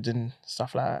I'm injured and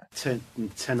stuff like that?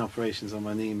 10 operations on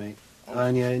my knee, mate.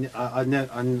 I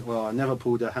never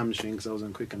pulled a hamstring because I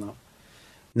wasn't quick enough.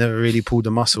 Never really pulled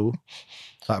a muscle.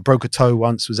 Like, I broke a toe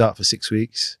once, was out for 6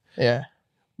 weeks. Yeah.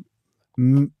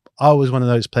 I was one of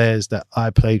those players that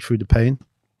I played through the pain.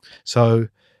 So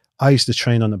I used to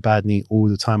train on a bad knee all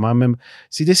the time. I remember,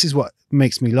 see, this is what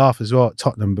makes me laugh as well at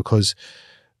Tottenham, because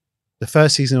the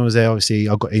first season I was there, obviously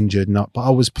I got injured, but I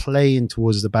was playing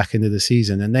towards the back end of the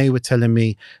season, and they were telling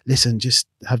me, listen, just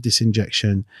have this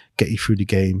injection, get you through the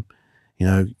game, you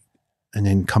know, and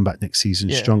then come back neck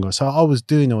season stronger. So I was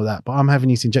doing all that, but I'm having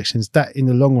these injections that in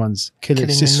the long runs killing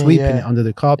it's just sweeping it under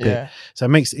the carpet. Yeah. So it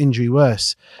makes the injury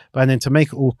worse. But then to make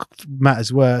it all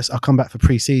matters worse, I come back for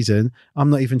pre-season. I'm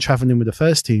not even traveling with the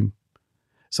first team.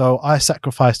 So I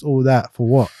sacrificed all that for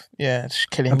what? Yeah, it's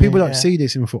killing. And people don't see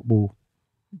this in football,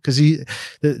 because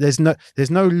there's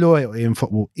no loyalty in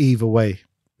football either way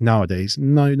nowadays.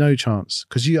 No chance.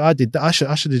 Because I did that. I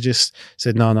should have just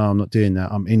said no, I'm not doing that.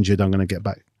 I'm injured. I'm going to get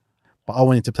back. But I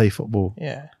wanted to play football.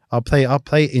 Yeah. I'll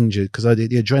play injured because the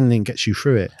adrenaline gets you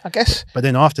through it. I guess. But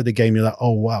then after the game, you're like,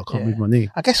 oh wow, I can't move my knee.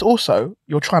 I guess also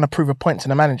you're trying to prove a point to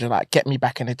the manager, like, get me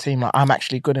back in the team. Like, I'm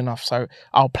actually good enough, so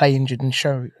I'll play injured and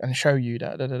show you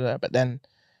that. But then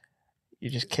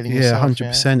you're just killing yourself.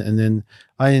 100%. And then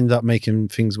I ended up making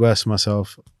things worse for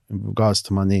myself in regards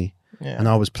to my knee. Yeah. And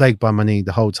I was plagued by my knee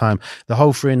the whole time. The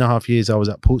whole 3.5 years I was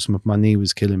at Portsmouth, my knee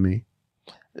was killing me.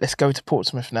 Let's go to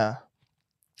Portsmouth now.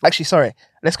 Actually, sorry.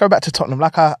 Let's go back to Tottenham.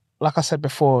 Like I said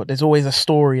before, there's always a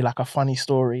story, like a funny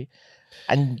story,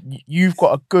 and you've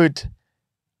got a good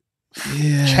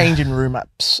changing room at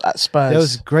Spurs. There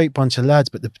was a great bunch of lads,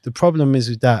 but the problem is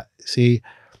with that. See,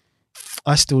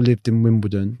 I still lived in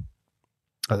Wimbledon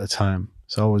at the time,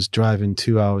 so I was driving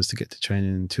 2 hours to get to training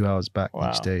and 2 hours back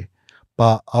each day.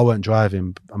 But I weren't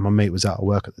driving, and my mate was out of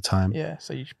work at the time. Yeah,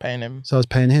 so you're paying him. So I was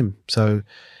paying him. So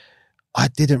I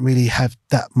didn't really have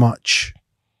that much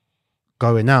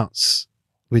going outs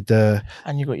with the...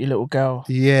 And you got your little girl.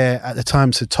 Yeah, at the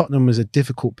time. So Tottenham was a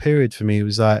difficult period for me. It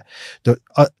was like, you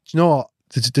know what?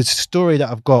 The story that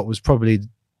I've got was probably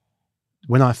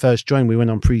when I first joined, we went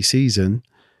on pre-season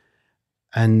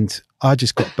and I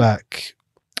just got back.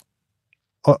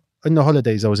 In the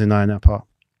holidays, I was in Ayia Napa.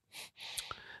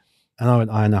 And I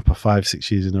went Ayia Napa 5-6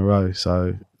 years in a row.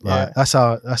 So that's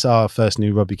our first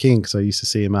knew Robbie King, because I used to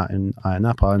see him out in Ayia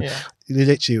Napa. And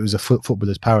literally, it was a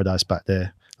footballer's paradise back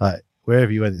there. Like,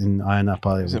 wherever you went in Ayia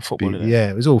Napa, it was football.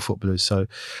 Yeah, it was all footballers. So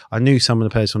I knew some of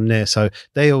the players from there. So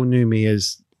they all knew me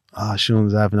as,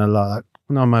 Sean's having a lot. Like,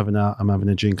 when I'm having out, I'm having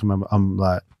a drink. I'm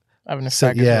like having a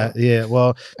fag. Yeah.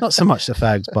 Well, not so much the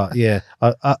fags, but yeah,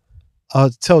 I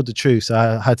told the truth. So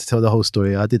I had to tell the whole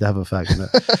story. I did have a fag in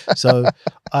it. So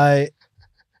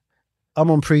I'm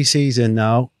on pre-season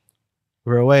now.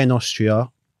 We're away in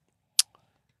Austria.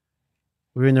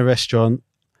 We're in a restaurant.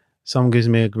 Someone gives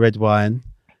me a red wine,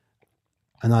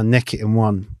 and I neck it in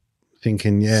one,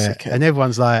 thinking, Sick-head. And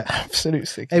everyone's like, absolute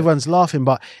sick. Everyone's laughing,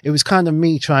 but it was kind of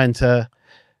me trying to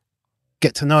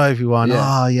get to know everyone.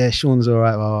 Sean's all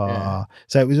right.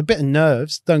 So it was a bit of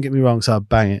nerves. Don't get me wrong. So I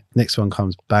bang it. Next one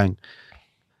comes, bang.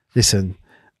 Listen,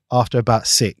 after about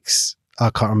 6, I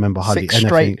can't remember hardly anything. 6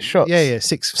 straight shots. Yeah.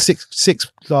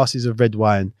 Six glasses of red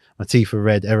wine. My teeth were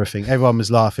red. Everything. Everyone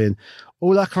was laughing.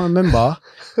 All I can remember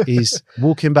is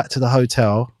walking back to the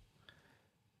hotel,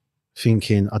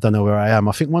 thinking, I don't know where I am.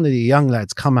 I think one of the young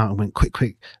lads come out and went,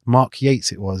 quick. Mark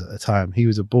Yates it was at the time. He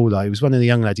was a baller. He was one of the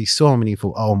young lads. He saw me and he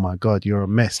thought, oh my God, you're a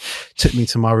mess. Took me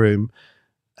to my room,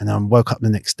 and I woke up the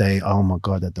next day. Oh my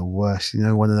God, I had the worst. You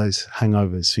know, one of those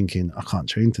hangovers, thinking, I can't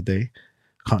train today.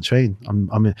 I can't train.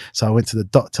 So I went to the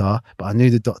doctor, but I knew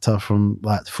the doctor from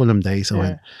like Fulham days. So I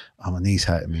went, my knee's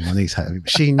hurting me. But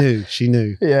she knew.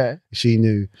 Yeah. She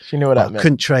knew what that meant. I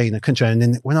couldn't train. And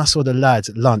then when I saw the lads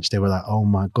at lunch, they were like, oh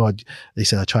my God. They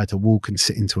said I tried to walk and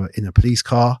sit in a police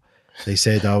car. They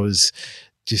said I was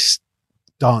just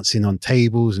dancing on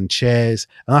tables and chairs.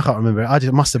 And I can't remember. I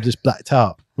must have just blacked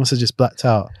out. Is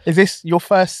this your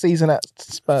first season at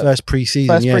Spurs? First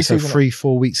pre-season, So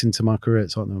 3-4 weeks into my career at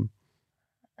Tottenham.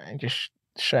 And just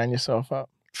showing yourself up.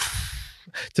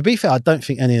 To be fair, I don't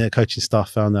think any of the coaching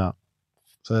staff found out.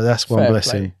 So that's one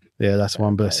blessing. Play. Yeah, that's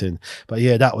one blessing. But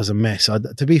yeah, that was a mess.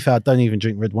 To be fair, I don't even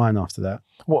drink red wine after that.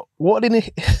 What did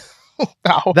it...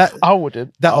 I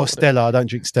wouldn't. Stella. I don't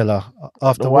drink Stella.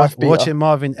 After watching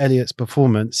Marvin Elliott's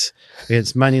performance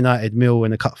against Man United Mill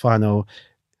in the cup final,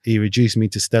 he reduced me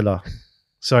to Stella.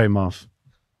 Sorry, Marv.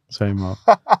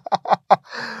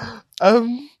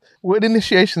 What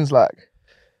initiations like?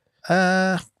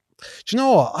 Do you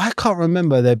know what? I can't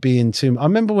remember there being too. I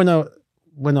remember when I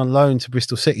went on loan to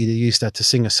Bristol City, they used to have to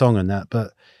sing a song and that,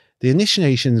 but the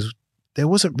initiations, there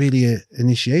wasn't really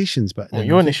initiations back then. Well,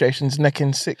 your initiations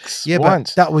necking 6 Yeah,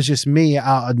 once. But that was just me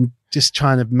out and just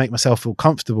trying to make myself feel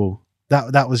comfortable.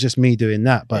 That was just me doing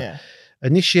that. But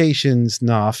Initiations,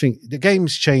 no, I think the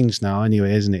game's changed now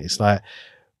anyway, isn't it? It's like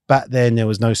back then there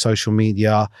was no social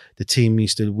media. The team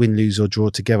used to win, lose or draw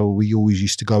together. We always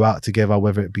used to go out together,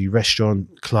 whether it be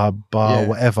restaurant, club, bar,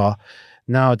 whatever.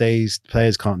 Nowadays,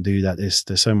 players can't do that.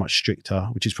 They're so much stricter,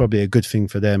 which is probably a good thing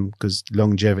for them because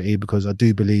longevity, because I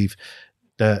do believe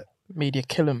that media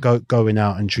kill them. Going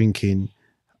out and drinking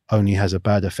only has a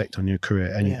bad effect on your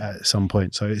career at some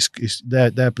point. So it's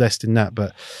they're blessed in that.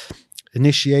 But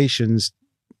initiations,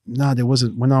 no, there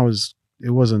wasn't.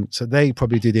 It wasn't. So they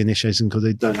probably did the initiation because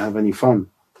they don't have any fun.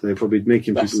 So they're probably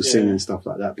making people sing and stuff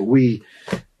like that.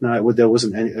 But there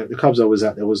wasn't any. The clubs I was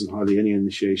at, there wasn't hardly any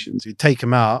initiations. You'd take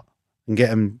them out and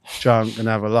get them drunk and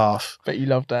have a laugh. But you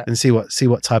love that. And see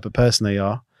what type of person they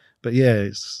are. But yeah,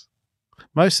 it's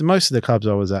most of the clubs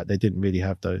I was at, they didn't really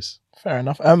have those. Fair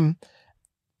enough.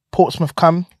 Portsmouth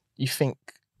come,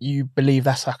 you believe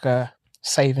that's like a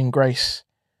saving grace.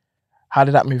 How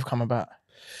did that move come about?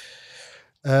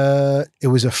 There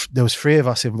was 3 of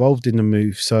us involved in the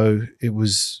move. So it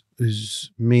was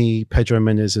me, Pedro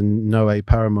Menez and Noé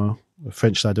Paramo, a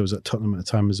French lad that was at Tottenham at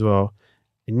the time as well.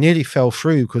 It nearly fell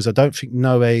through because I don't think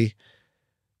Noé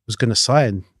was going to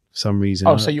sign for some reason.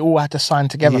 Oh, so you all had to sign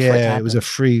together for it to happen? Yeah, it was a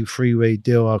free-way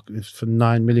deal for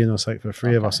 9 million or something for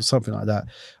 3 of us or something like that.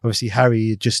 Obviously,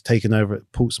 Harry had just taken over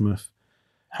at Portsmouth.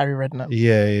 Harry Redknapp.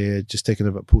 Yeah, just taken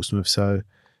over at Portsmouth. So,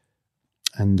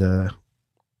 and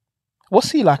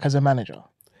what's he like as a manager?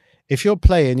 If you're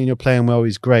playing and you're playing well,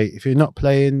 he's great. If you're not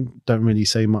playing, don't really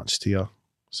say much to you.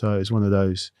 So it's one of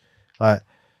those. Like,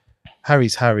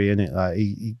 Harry's Harry, innit? Like,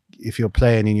 if you're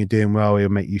playing and you're doing well, he'll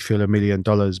make you feel $1 million.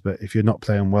 But if you're not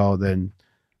playing well, then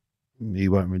he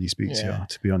won't really speak to you,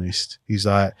 to be honest. He's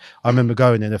like, I remember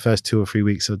going in the first 2 or 3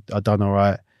 weeks, I'd done all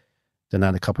right. Then I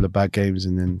had a couple of bad games,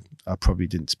 and then I probably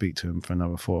didn't speak to him for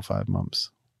another 4 or 5 months.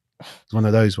 It's one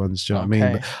of those ones, do you know what I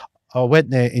mean? But I went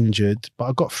there injured, but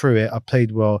I got through it. I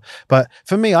played well. But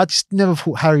for me, I just never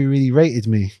thought Harry really rated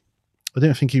me. I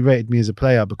didn't think he rated me as a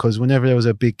player, because whenever there was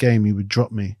a big game, he would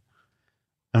drop me.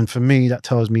 And for me, that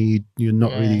tells me you're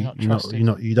not really,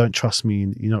 you don't trust me,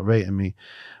 and you're not rating me.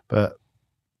 But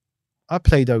I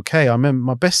played okay. I remember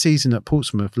my best season at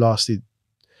Portsmouth lasted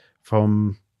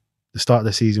from the start of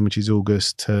the season, which is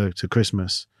August, to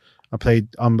Christmas. I played.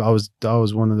 I was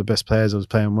one of the best players. I was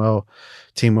playing well.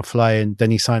 Team were flying.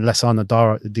 Then he signed Lassana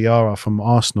Diarra from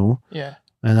Arsenal. Yeah,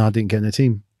 and I didn't get in the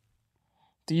team.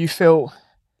 Do you feel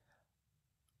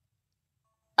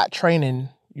at training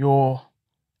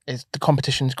the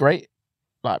competition's great?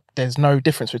 Like, there's no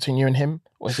difference between you and him,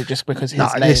 or is it just because his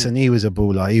name? Listen, he was a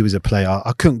baller. He was a player.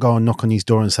 I couldn't go and knock on his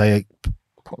door and say,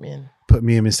 put me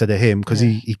in instead of him, because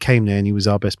he came there and he was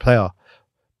our best player.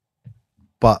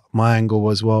 But my angle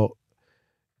was, well,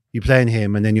 you're playing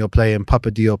him and then you're playing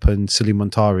Papa Diop and Sully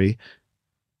Montari.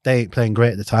 They ain't playing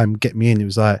great at the time. Get me in. It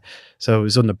was like, so I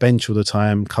was on the bench all the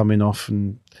time, coming off,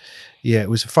 and yeah, it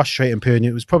was a frustrating period.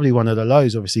 It was probably one of the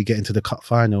lows, obviously, getting to the cup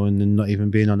final and then not even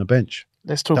being on the bench.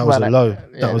 Let's talk that about was a low.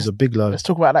 That was a big low. Let's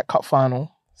talk about that cup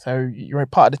final. So you're a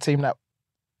part of the team that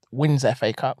wins the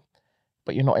FA Cup,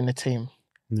 but you're not in the team.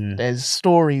 Yeah. There's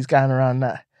stories going around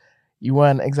that you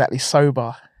weren't exactly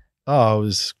sober. Oh, I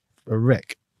was a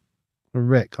wreck. I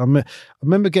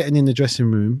remember getting in the dressing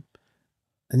room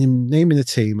and him naming the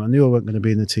team. I knew I wasn't going to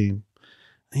be in the team.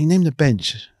 And he named the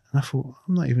bench. And I thought,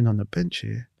 I'm not even on the bench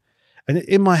here. And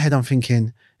in my head, I'm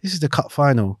thinking, this is the cup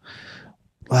final.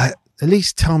 Like, at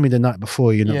least tell me the night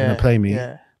before you're not going to play me.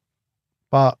 Yeah.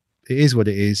 But it is what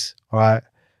it is. All right.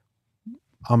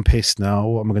 I'm pissed now.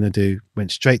 What am I going to do?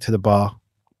 Went straight to the bar.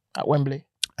 At Wembley.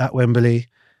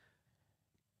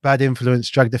 Bad influence.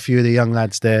 Dragged a few of the young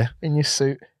lads there. In your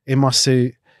suit. In my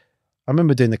suit. I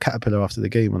remember doing the caterpillar after the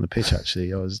game on the pitch,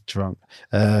 actually. I was drunk.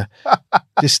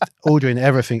 Just ordering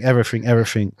everything.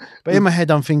 But in my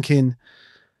head, I'm thinking,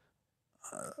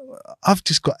 I've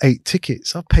just got 8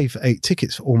 tickets. I've paid for 8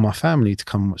 tickets for all my family to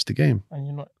come and watch the game. And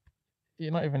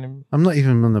you're not even in... I'm not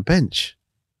even on the bench.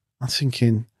 I'm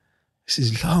thinking, this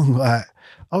is long. Like,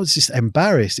 I was just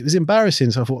embarrassed. It was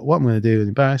embarrassing. So I thought, what I'm going to do?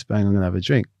 Embarrassed, bang, I'm going to have a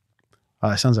drink.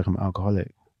 It sounds like I'm an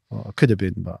alcoholic. Well, I could have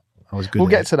been, but I was good. We'll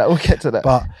get to that.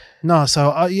 But no,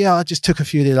 so I just took a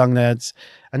few of the young lads,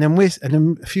 and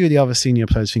then a few of the other senior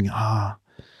players thinking,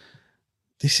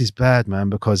 this is bad, man,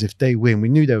 because if they win, we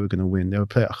knew they were going to win. They were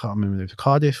playing, I can't remember, if it was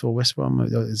Cardiff or West Brom,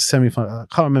 semi-final. I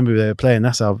can't remember who they were playing.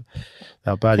 That's how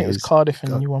bad it was. It was Cardiff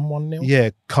and you won 1-0.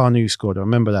 Yeah, Carnu scored. I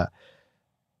remember that.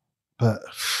 But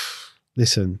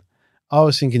listen, I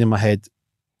was thinking in my head,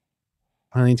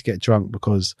 I need to get drunk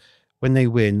because when they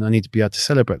win, I need to be able to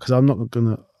celebrate, because I'm not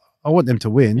going to, I want them to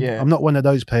win. Yeah. I'm not one of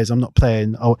those players. I'm not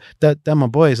playing. Oh, they're my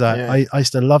boys. Like, Yeah. I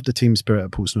used to love the team spirit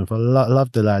at Portsmouth. I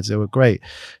loved the lads. They were great.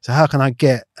 So how can I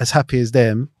get as happy as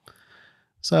them?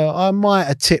 So I might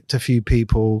have tipped a few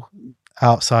people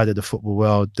outside of the football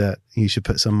world that you should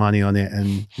put some money on it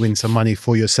and win some money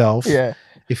for yourself. Yeah.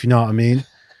 If you know what I mean.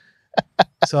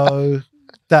 So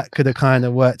that could have kind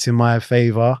of worked in my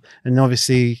favour. And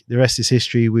obviously the rest is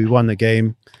history. We won the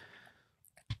game,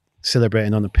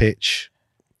 celebrating on the pitch,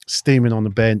 steaming on the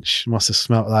bench. Must have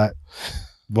smelt like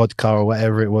vodka or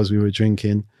whatever it was we were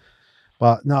drinking.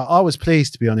 But no, I was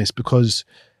pleased, to be honest, because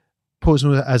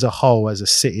Portsmouth as a whole, as a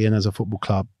city and as a football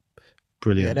club,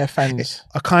 brilliant. Yeah, their fans.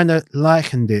 I kind of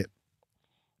likened it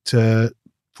to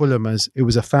Fulham as it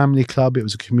was a family club. It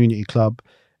was a community club.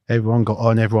 Everyone got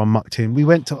on, everyone mucked in.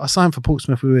 I signed for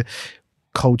Portsmouth. We were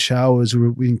cold showers, we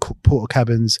were in porter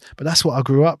cabins, but that's what I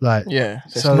grew up like. Yeah,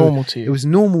 so it's normal to you. It was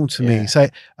normal to me. So,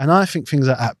 and I think things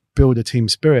like that build a team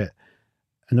spirit.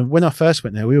 And when I first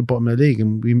went there, we were bottom of the league,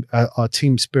 and our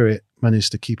team spirit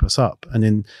managed to keep us up. And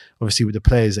then obviously with the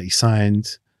players that he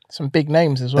signed, some big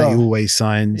names as well. That he always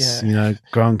signs, you know,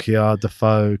 Grankia,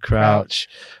 Defoe, Crouch.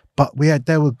 But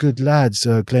there were good lads,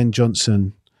 Glenn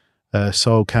Johnson,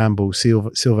 Sol Campbell,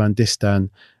 Sylvain Distan,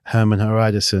 Herman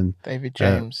Haridason, David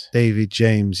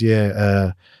James,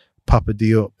 Papa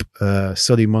Diop,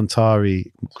 Solly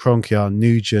Montari, Cronkia,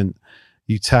 Nugent,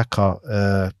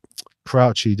 Utaka,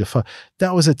 Crouchy, Defoe.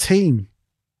 That was a team.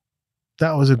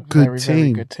 That was a good team.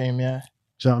 Very good team, yeah.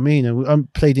 Do you know what I mean? And I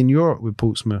played in Europe with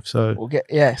Portsmouth, so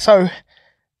So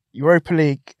Europa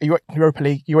League,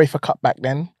 UEFA Cup back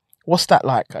then. What's that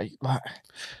like? I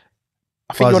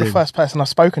think you're the first person I've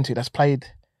spoken to that's played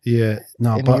in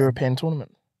the European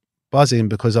tournament. Buzzing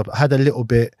because I had a little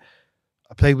bit.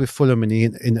 I played with Fulham in the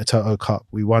Intertoto Cup.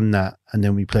 We won that, and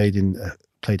then we played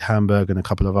Hamburg and a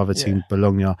couple of other teams,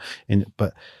 Bologna.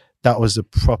 But that was the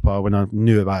proper when I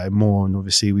knew about it more, and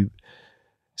obviously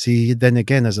then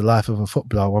again, as a life of a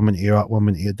footballer, 1 minute you're up, 1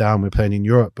 minute you're down. We're playing in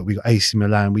Europe, but we got AC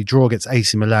Milan. We draw against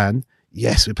AC Milan.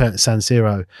 Yes, we're playing at San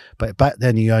Siro. But back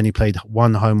then, you only played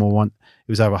one home or one.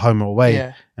 It was either home or away.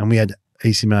 Yeah. And we had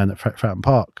AC Milan at Fratton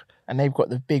Park. And they've got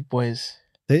the big boys.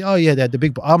 They had the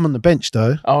big boys. I'm on the bench,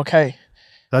 though. Oh, okay.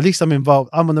 So at least I'm involved.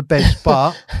 I'm on the bench,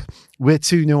 but we're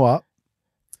 2-0 up.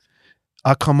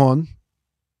 I come on,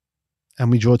 and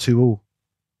we draw 2-2.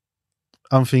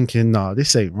 I'm thinking, no,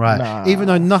 this ain't right. Nah. Even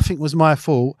though nothing was my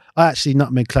fault, I actually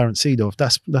nutmegged Clarence Seedorf.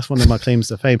 That's one of my claims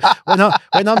to fame. When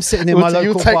I'm sitting in my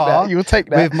local bar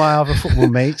with my other football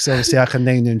mates, obviously I can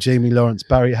name them Jamie Lawrence,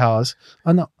 Barry Howes.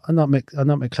 I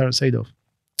nutmegged Clarence Seedorf.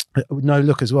 No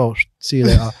look as well. See you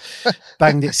later.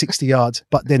 Banged it 60 yards.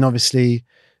 But then obviously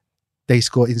they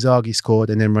scored. Inzaghi scored,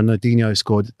 and then Ronaldinho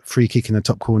scored free kick in the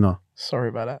top corner. Sorry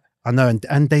about that. I know,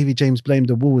 and David James blamed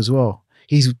the wall as well.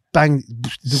 He's banged,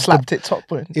 slapped it top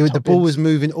point. The ball was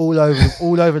moving all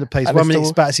over the place. 1 minute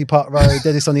it's Battersea Park Road,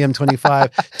 then it's on the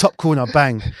M25, top corner,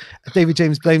 bang. David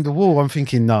James blamed the wall. I'm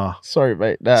thinking, nah. Sorry,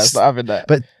 mate. Nah, it's not having that.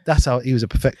 But that's how he was a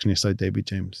perfectionist, though. David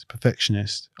James,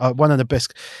 perfectionist. One of the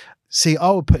best. See, I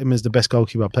would put him as the best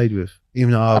goalkeeper I played with,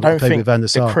 even though I played with Van der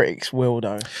Sar. The critics will,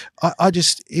 though.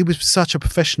 He was such a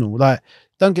professional. Like,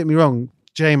 don't get me wrong,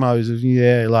 J-Mo's,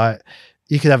 like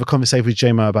you could have a conversation with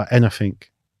J-Mo about anything.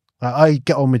 Like, I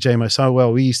get on with J-Mo so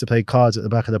well. We used to play cards at the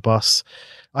back of the bus.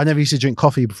 I never used to drink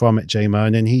coffee before I met J-Mo,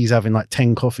 and then he's having like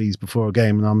 10 coffees before a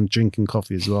game, and I'm drinking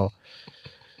coffee as well. Do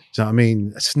you know what I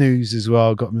mean? Snooze as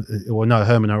well.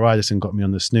 Herman Haridason got me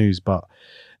on the snooze, but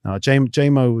no,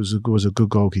 J-Mo was a good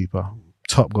goalkeeper,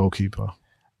 top goalkeeper.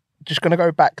 Just going to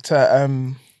go back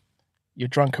to your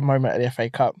drunken moment at the FA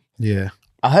Cup. Yeah.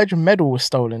 I heard your medal was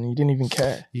stolen and you didn't even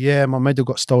care. Yeah, my medal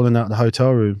got stolen out of the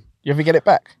hotel room. You ever get it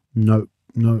back? No,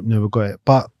 never got it.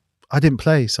 But I didn't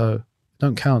play, so it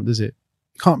don't count, does it?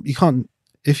 You can't.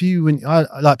 If you win,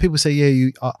 like people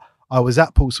say, I was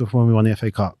at Portsmouth when we won the FA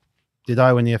Cup. Did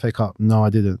I win the FA Cup? No, I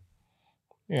didn't.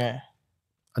 Yeah.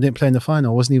 I didn't play in the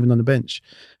final. I wasn't even on the bench.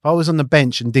 If I was on the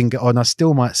bench and didn't get on, I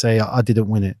still might say I didn't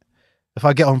win it. If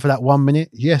I get on for that 1 minute,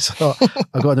 yes, I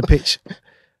got on the pitch.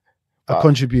 I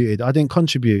contributed. I didn't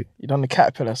contribute. You done the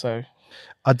caterpillar, so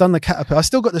I done the caterpillar. I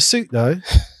still got the suit though.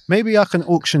 Maybe I can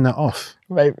auction that off.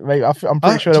 Maybe I'm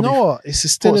pretty sure. Do you know what? It's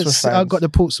still. I've got the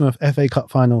Portsmouth FA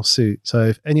Cup final suit. So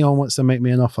if anyone wants to make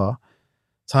me an offer,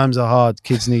 times are hard.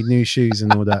 Kids need new shoes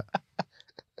and all that.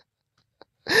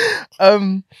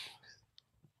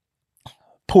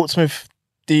 Portsmouth.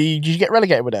 Did you get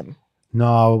relegated with them?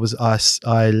 No,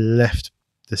 I left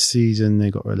the season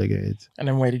they got relegated. And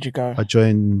then where did you go? I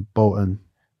joined Bolton.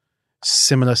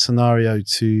 Similar scenario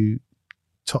to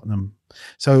Tottenham.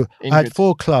 So injured. I had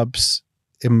 4 clubs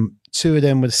in two of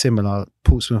them were similar.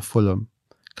 Portsmouth, Fulham,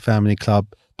 family club,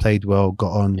 played well,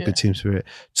 got on, good team spirit.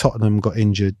 Tottenham got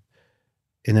injured,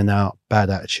 in and out, bad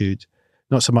attitude.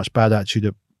 Not so much bad attitude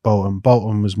at Bolton.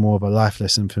 Bolton was more of a life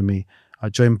lesson for me. I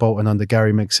joined Bolton under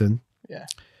Gary Megson. Yeah.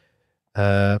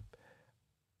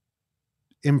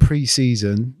 In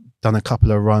pre-season, done a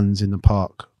couple of runs in the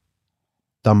park.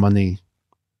 Done my knee.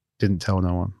 Didn't tell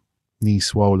no one. Knee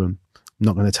swollen. I'm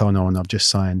not going to tell no one. I've just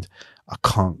signed. I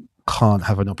can't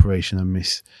have an operation and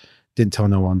miss. Didn't tell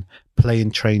no one.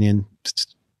 Playing, training.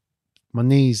 My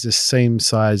knee's the same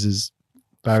size as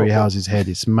Barry House's head.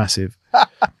 It's massive.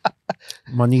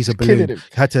 My knees are balloon.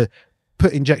 Had to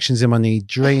put injections in my knee.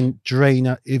 Drain.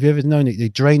 If you've ever known it, they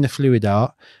drain the fluid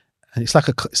out, and it's like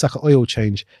an oil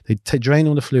change. They drain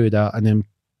all the fluid out and then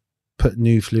put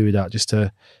new fluid out just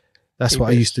to. That's what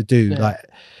I used to do. Yeah.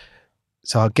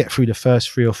 So I'll get through the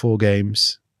first 3 or 4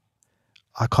 games.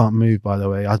 I can't move, by the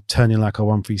way. I turn in like a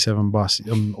 137 bus.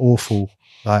 I'm awful.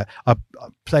 I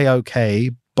play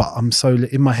okay, but I'm so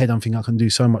in my head. I'm thinking I can do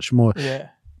so much more. Yeah.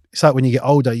 It's like when you get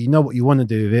older, you know what you want to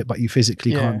do with it, but you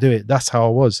physically can't do it. That's how I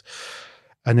was.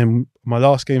 And then my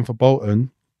last game for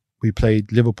Bolton, we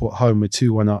played Liverpool at home. We're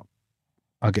 2-1 up.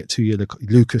 I get 2 yellow.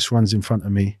 Lucas runs in front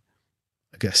of me.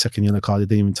 I get a second yellow card. I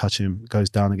didn't even touch him. Goes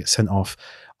down. I get sent off.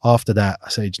 After that, I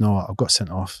say, you know what? I've got sent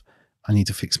off. I need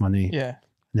to fix my knee. Yeah.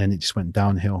 And then it just went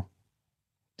downhill.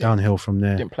 Downhill from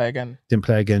there. Didn't play again. Didn't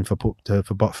play again for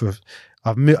Botford.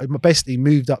 I've basically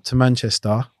moved up to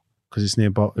Manchester because it's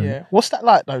near Bolton. Yeah. What's that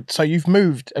like though? So you've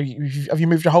moved. Have you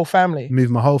moved your whole family?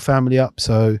 Moved my whole family up.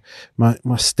 So my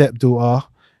stepdaughter,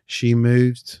 she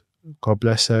moved. God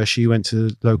bless her. She went to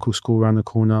the local school around the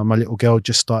corner. My little girl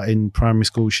just started in primary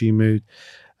school. She moved.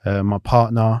 My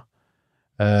partner.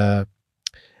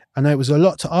 And it was a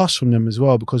lot to ask from them as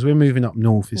well because we're moving up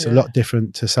north. It's a lot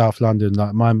different to South London.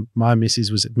 Like my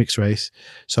missus was mixed race,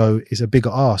 so it's a bigger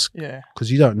ask. Yeah, because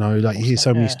you don't know. Like you hear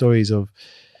so many stories of,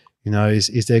 you know, is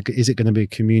it going to be a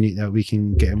community that we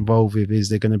can get involved with? Is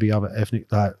there going to be other ethnic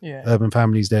urban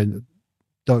families there?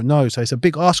 Don't know. So it's a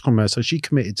big ask from her. So she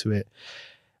committed to it.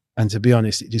 And to be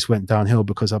honest, it just went downhill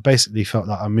because I basically felt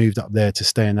like I moved up there to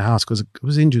stay in the house because I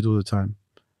was injured all the time.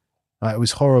 Like, it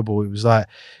was horrible. It was like,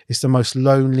 it's the most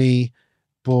lonely,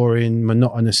 boring,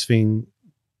 monotonous thing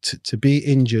to be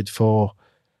injured for.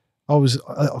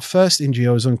 First injury,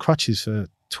 I was on crutches for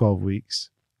 12 weeks.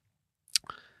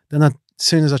 Then as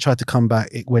soon as I tried to come back,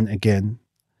 it went again.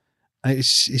 And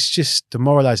it's just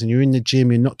demoralizing. You're in the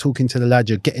gym, you're not talking to the lad,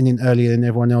 you're getting in earlier than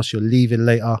everyone else, you're leaving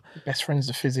later. Your best friend's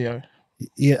the physio.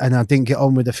 Yeah, and I didn't get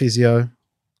on with the physio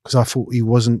because I thought he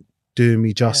wasn't doing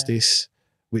me justice.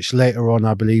 Which later on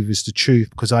I believe is the truth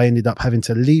because I ended up having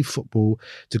to leave football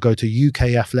to go to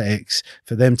UK Athletics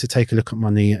for them to take a look at my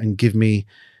knee and give me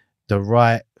the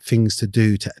right things to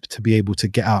do to be able to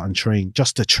get out and train,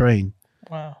 just to train.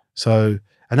 Wow. So,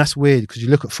 and that's weird because you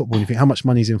look at football and you think how much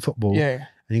money's in football. Yeah.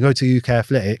 And you go to UK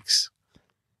Athletics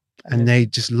and they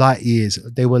just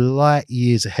they were light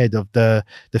years ahead of the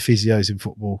physios in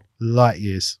football, light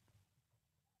years.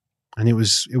 And it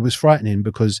was frightening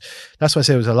because that's why I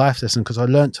say it was a life lesson because I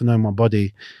learned to know my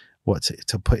body, what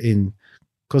to put in.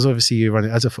 Because obviously you run it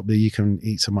as a footballer, you can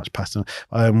eat so much pasta.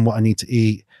 What I need to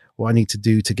eat, what I need to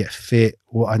do to get fit,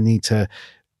 what I need to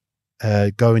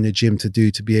go in the gym to do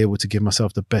to be able to give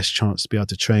myself the best chance to be able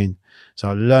to train. So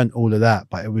I learned all of that,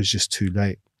 but it was just too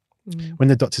late. When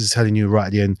the doctors are telling you right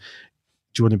at the end,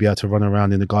 do you want to be able to run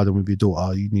around in the garden with your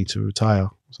daughter? You need to retire.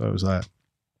 So it was like,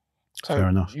 fair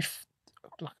enough.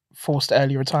 Forced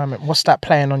early retirement. What's that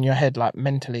playing on your head like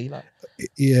mentally? Like,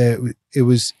 yeah, it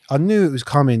was. I knew it was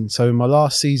coming. So in my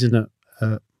last season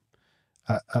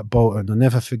at Bolton, I'll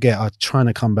never forget. I trying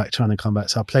to come back.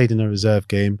 So I played in a reserve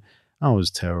game. I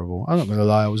was terrible. I'm not gonna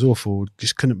lie. I was awful.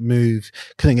 Just couldn't move.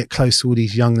 Couldn't get close to all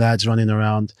these young lads running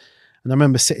around. And I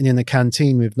remember sitting in the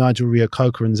canteen with Nigel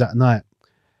Reo-Coker and Zach Knight,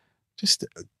 just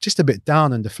a bit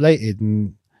down and deflated.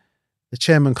 And the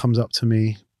chairman comes up to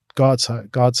me, guard side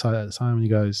at the time, and he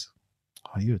goes,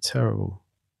 "Oh, you're terrible."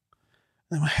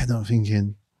 And in my head, I'm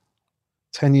thinking,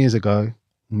 10 years ago,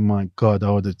 my God, I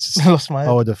would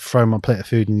have thrown my plate of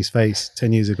food in his face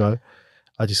 10 years ago.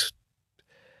 I just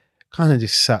kind of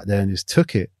just sat there and just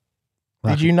took it.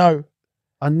 Like, did you know?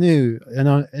 I knew,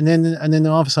 and then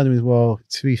all of a sudden it was, well,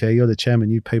 to be fair, you're the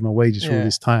chairman, you paid my wages for all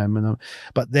this time,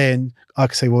 but then I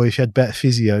could say, well, if you had better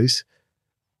physios,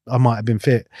 I might have been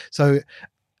fit. So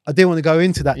I didn't want to go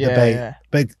into that debate,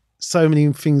 but so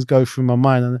many things go through my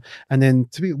mind, and then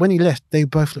when he left, they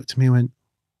both looked at me and went,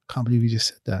 "Can't believe you just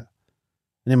said that."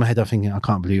 And in my head, I'm thinking, I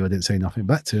can't believe I didn't say nothing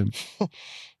back to him.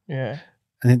 Yeah,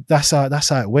 and that's how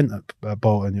it went at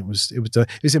Bolton. It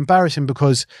was embarrassing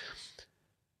because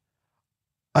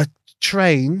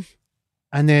train,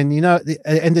 and then, at the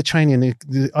end of training,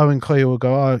 the Owen Collier will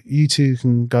go, "Oh, you two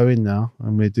can go in now,"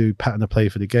 and we'll do pattern the play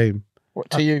for the game. What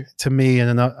to you? To me,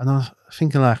 and I was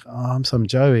thinking like, "Oh, I'm some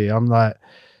Joey." I'm like,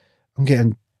 I'm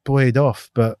getting buoyed off,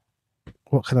 but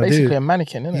what can I do? Basically a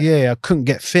mannequin, isn't it? Yeah, I couldn't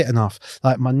get fit enough.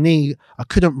 Like my knee, I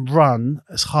couldn't run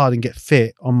as hard and get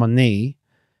fit on my knee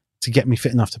to get me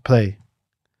fit enough to play.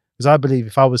 Because I believe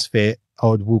if I was fit, I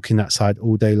would walk in that side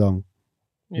all day long.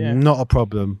 Yeah. Not a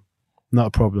problem.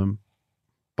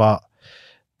 But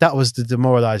that was the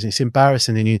demoralizing. It's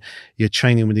embarrassing, and you're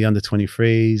training with the under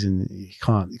 23s, and you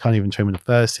can't even train with the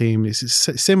first team. It's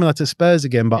similar to Spurs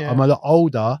again, but I'm a lot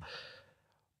older.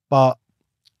 But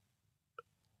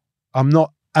I'm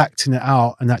not acting it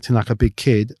out and acting like a big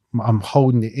kid. I'm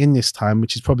holding it in this time,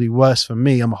 which is probably worse for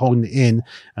me. I'm holding it in,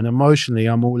 and emotionally,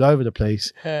 I'm all over the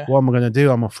place. Yeah. What am I going to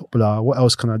do? I'm a footballer. What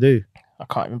else can I do? I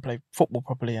can't even play football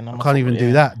properly, and I can't even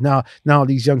do that. Now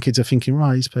these young kids are thinking,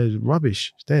 right, these players are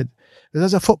rubbish. It's dead. But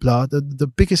as a footballer, the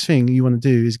biggest thing you want to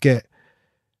do is get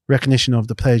recognition of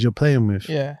the players you're playing with.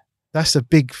 Yeah. That's a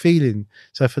big feeling.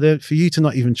 So for you to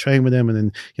not even train with them, and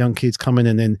then young kids come in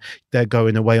and then they're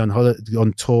going away on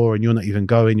tour, and you're not even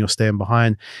going, you're staying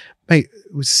behind. Mate,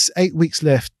 it was 8 weeks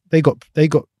left.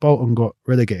 Bolton got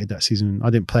relegated that season.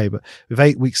 I didn't play, but with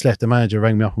 8 weeks left, the manager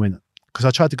rang me up and went, because I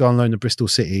tried to go on loan to Bristol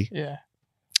City. Yeah.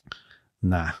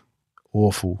 Nah,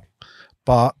 awful.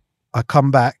 But I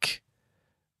come back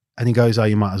and he goes, "Oh,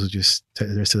 you might as well just take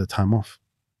the rest of the time off."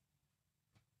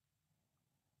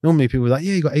 Normally people are like,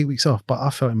 "Yeah, you got 8 weeks off," but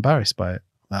I felt embarrassed by it.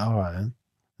 Like, all right then.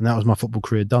 And that was my football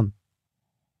career done.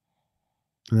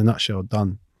 In a nutshell,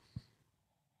 done.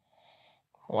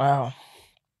 Wow.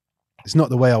 It's not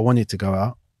the way I wanted to go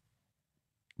out,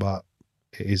 but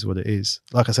it is what it is.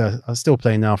 Like I said, I'm still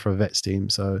playing now for a vets team,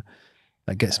 so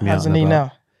that gets me out. Hasn't he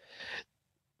now?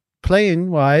 Playing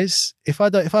wise, if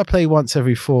I play once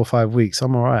every 4 or 5 weeks,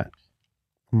 I'm all right.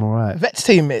 Vets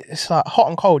team, it's like hot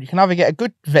and cold. You can either get a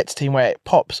good vets team where it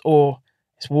pops, or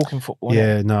it's walking football.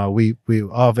 Yeah, no,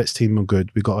 our vets team are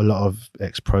good. We got a lot of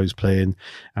ex-pros playing,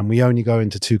 and we only go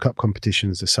into 2 cup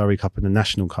competitions, the Surrey Cup and the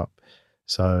National Cup.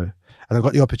 So, and I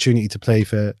got the opportunity to play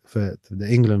for the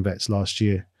England vets last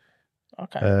year.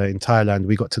 Okay. In Thailand,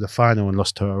 we got to the final and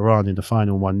lost to Iran in the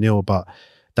final 1-0, but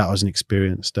that was an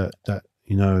experience that that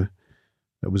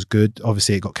was good.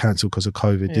 Obviously, it got cancelled because of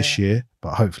COVID this year,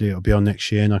 but hopefully it'll be on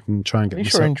next year, and I can try and get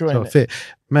myself fit.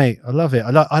 Mate, I love it.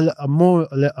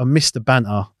 I miss the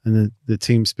banter and the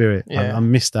team spirit. Yeah. I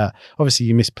miss that. Obviously,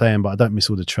 you miss playing, but I don't miss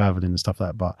all the traveling and stuff like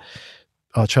that. But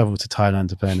I'll travel to Thailand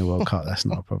to play in the World Cup. That's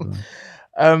not a problem.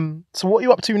 So what are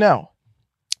you up to now?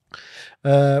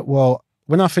 Well,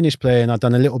 when I finished playing, I've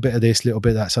done a little bit of this, little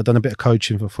bit of that. So I've done a bit of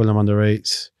coaching for Fulham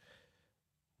under-8s.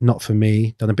 Not for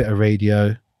me. Done a bit of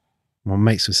radio. My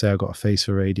mates would say I got a face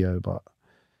for radio, but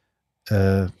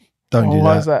don't do that.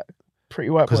 Why is that? Pretty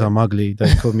white boy. Because I'm ugly.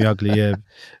 They called me ugly,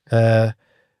 yeah.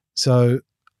 So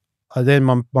then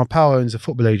my pal owns a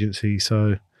football agency.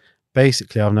 So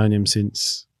basically I've known him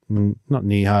since, not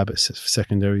knee high, but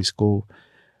secondary school.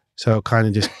 So I kind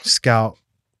of just scout,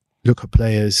 look at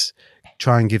players,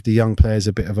 try and give the young players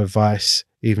a bit of advice,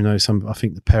 even though I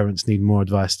think the parents need more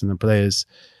advice than the players.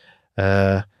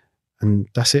 And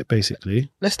that's it,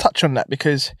 basically. Let's touch on that,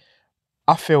 because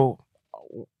I feel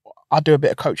I do a bit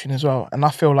of coaching as well, and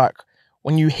I feel like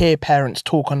when you hear parents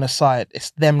talk on the side, it's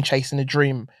them chasing a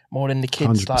dream more than the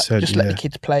kids. Like, just let the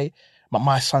kids play. But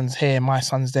my son's here, my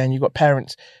son's there, and you've got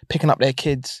parents picking up their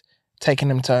kids, taking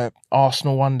them to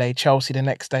Arsenal one day, Chelsea the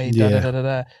next day,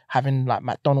 having like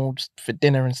McDonald's for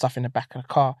dinner and stuff in the back of the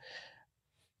car.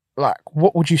 Like,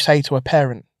 what would you say to a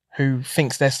parent who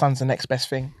thinks their son's the next best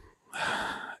thing?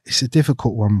 It's a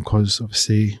difficult one, because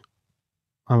obviously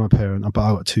I'm a parent, but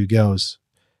I've got 2 girls.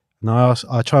 And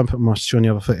I try and put my shoe on the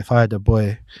other foot. If I had a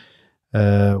boy,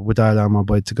 would I allow my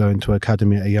boy to go into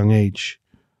academy at a young age?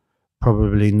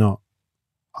 Probably not.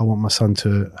 I want my son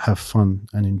to have fun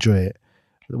and enjoy it.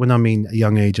 When I mean a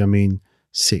young age, I mean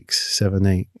 6, 7,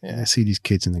 8. I see these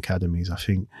kids in academies. I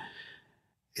think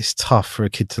it's tough for a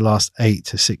kid to last 8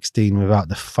 to 16 without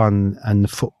the fun and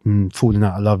the falling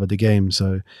out of love of the game.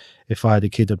 So if I had a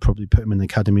kid, I'd probably put him in the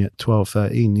academy at 12,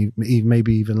 13,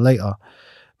 maybe even later.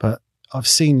 But I've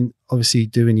seen, obviously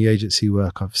doing the agency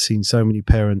work, I've seen so many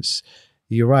parents,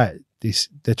 you're right,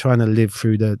 they're trying to live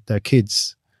through their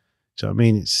kids. Do you know what I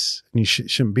mean? You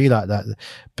shouldn't be like that.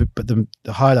 But the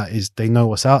highlight is they know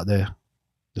what's out there,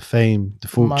 the fame, the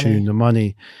fortune, the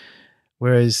money.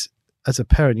 Whereas as a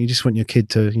parent, you just want your kid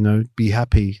to, be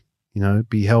happy,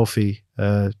 be healthy,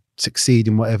 succeed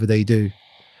in whatever they do.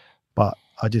 But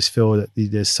I just feel that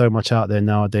there's so much out there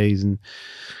nowadays, and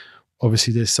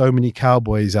obviously there's so many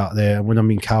cowboys out there. And when I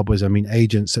mean cowboys, I mean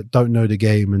agents that don't know the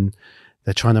game and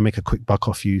they're trying to make a quick buck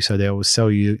off you. So they will sell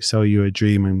you a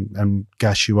dream and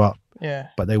gas you up. Yeah.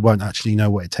 But they won't actually know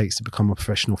what it takes to become a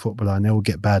professional footballer, and they will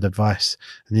get bad advice.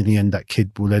 And in the end, that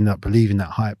kid will end up believing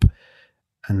that hype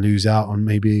and lose out on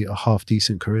maybe a half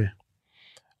decent career.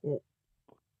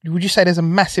 Would you say there's a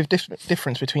massive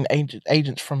difference between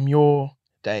agents from your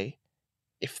day,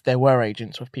 if there were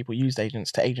agents, or if people used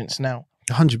agents, to agents now?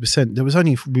 100%. There was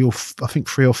only I think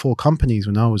 3 or 4 companies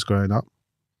when I was growing up.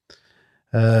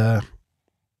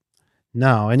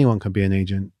 Now anyone can be an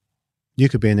agent. You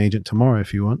could be an agent tomorrow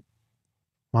if you want.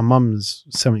 My mum's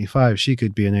 75. She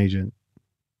could be an agent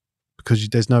because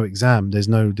there's no exam. There's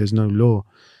no law.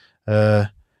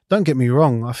 Don't get me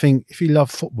wrong. I think if you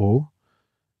love football,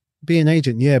 be an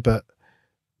agent, yeah, but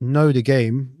know the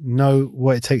game, know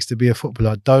what it takes to be a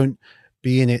footballer. Don't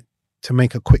be in it to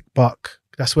make a quick buck.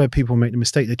 That's where people make the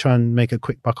mistake. They try and make a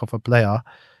quick buck off a player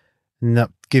and end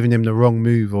up giving him the wrong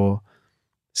move or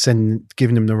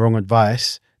giving him the wrong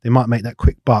advice. They might make that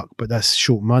quick buck, but that's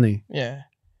short money. Yeah.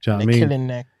 Do you know what I They're mean? killing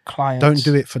their clients. Don't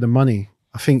do it for the money.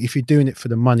 I think if you're doing it for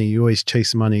the money, you always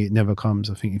chase the money. It never comes.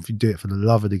 I think if you do it for the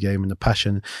love of the game and the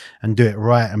passion and do it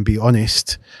right and be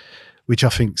honest, which I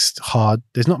think's hard.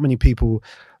 There's not many people.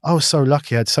 I was so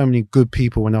lucky. I had so many good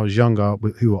people when I was younger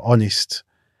who were honest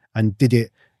and did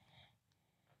it.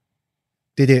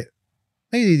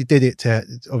 Maybe they did it to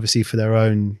obviously for their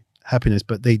own happiness,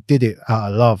 but they did it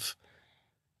out of love.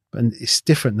 And it's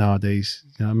different nowadays.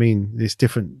 You know what I mean? It's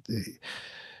different.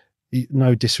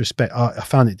 No disrespect. I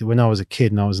found it when I was a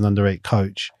kid and I was an under-8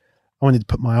 coach. I wanted to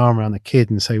put my arm around a kid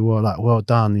and say, well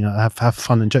done, you know, have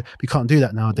fun and joke. But you can't do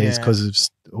that nowadays because of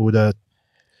all the,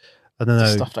 I don't know,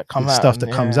 stuff that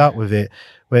comes out with it.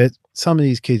 Where some of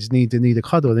these kids need a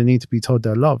cuddle. They need to be told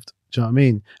they're loved. Do you know what I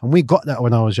mean? And we got that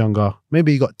when I was younger.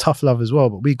 Maybe you got tough love as well,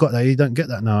 but we got that. You don't get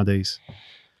that nowadays.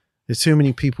 There's too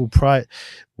many people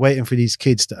waiting for these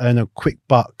kids to earn a quick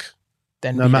buck.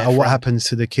 Then no matter what happens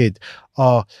to the kid.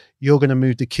 Oh, you're going to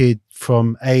move the kid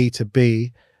from A to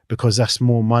B because that's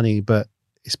more money, but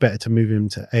it's better to move him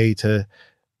to A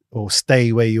or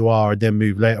stay where you are and then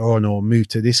move later on, or move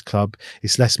to this club.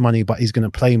 It's less money, but he's going to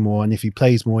play more. And if he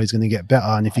plays more, he's going to get better.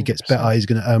 And if 100%. He gets better, he's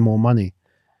going to earn more money.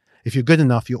 If you're good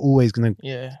enough, you're always going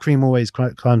to, cream always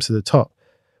climbs to the top.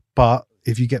 But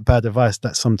if you get bad advice,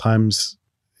 that sometimes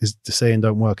is the saying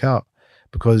don't work out,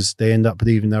 because they end up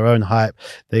believing their own hype.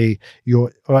 All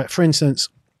right, for instance,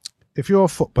 if you're a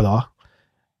footballer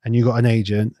and you got an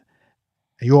agent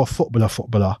and you're a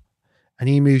footballer, and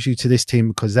he moves you to this team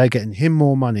because they're getting him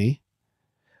more money,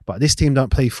 but this team don't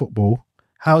play football,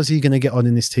 how is he going to get on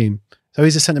in this team? So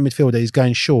he's a centre midfielder, he's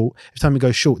going short. Every time he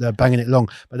goes short, they're banging it long.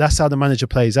 But that's how the manager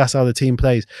plays, that's how the team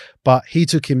plays. But he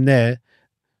took him there,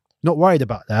 not worried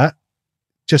about that,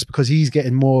 just because he's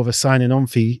getting more of a signing on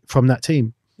fee from that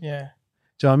team. Yeah.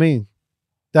 Do you know what I mean?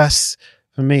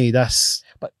 For me,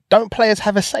 But don't players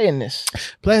have a say in this?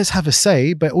 Players have a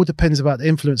say, but it all depends about the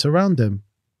influence around them.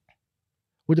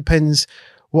 All depends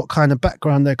what kind of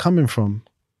background they're coming from.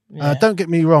 Yeah. Don't get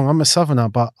me wrong, I'm a Southerner,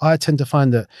 but I tend to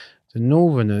find that the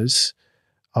Northerners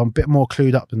are a bit more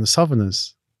clued up than the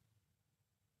Southerners.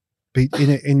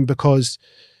 Because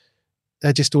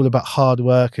they're just all about hard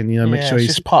work and, make sure it's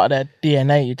just part of their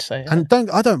DNA, you'd say. And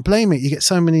I don't blame it. You get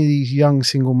so many of these young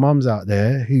single mums out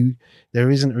there who there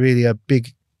isn't really a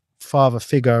big father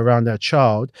figure around their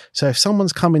child. So if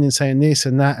someone's coming and saying this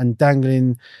and that and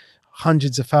dangling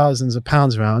hundreds of thousands of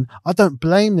pounds around, I don't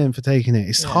blame them for taking it.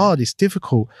 It's hard, it's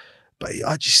difficult, but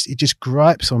it just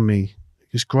gripes on me.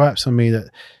 It just gripes on me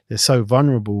that they're so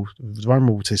vulnerable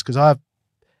to this, because I've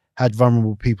had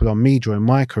vulnerable people on me during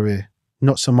my career.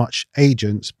 Not so much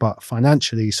agents, but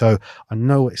financially. So I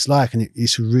know what it's like, and it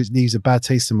leaves a bad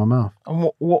taste in my mouth.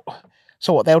 And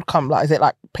what they would come, like, is it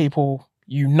like people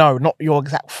not your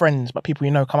exact friends, but people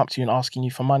come up to you and asking you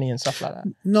for money and stuff like that?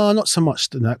 No, not so much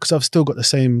than that, because I've still got the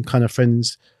same kind of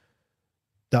friends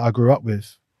that I grew up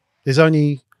with. There's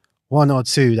only 1 or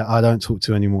 2 that I don't talk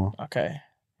to anymore. Okay.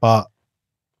 But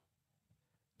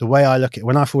the way I look at it,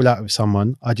 when I fall out with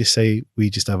someone, I just say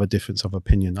we just have a difference of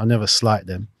opinion. I never slight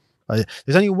them.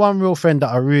 There's only one real friend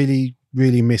that I really,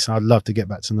 really miss, and I'd love to get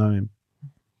back to know him.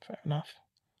 Fair enough.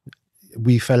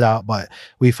 We fell out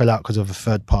because of a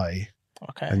third party.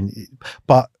 Okay.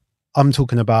 But I'm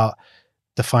talking about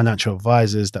the financial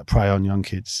advisors that prey on young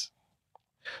kids.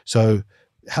 So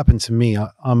it happened to me.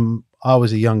 I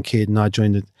was a young kid and I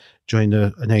joined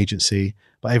an agency,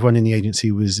 but everyone in the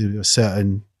agency was a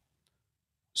certain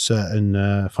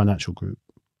financial group.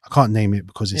 I can't name it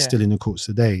because it's still in the courts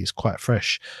today. It's quite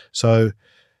fresh. So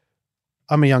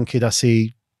I'm a young kid. I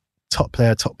see top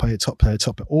player,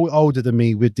 all older than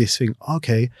me with this thing.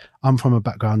 Okay, I'm from a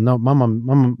background. No, my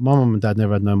mum and dad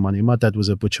never had no money. My dad was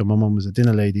a butcher. My mum was a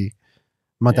dinner lady.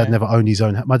 My dad never owned his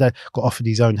own. My dad got offered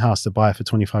his own house to buy for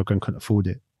 25 grand, couldn't afford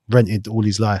it. Rented all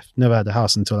his life. Never had a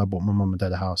house until I bought my mum and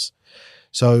dad a house.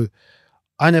 So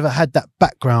I never had that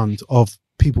background of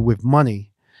people with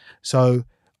money. So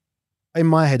in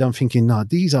my head, I'm thinking, nah,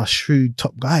 these are shrewd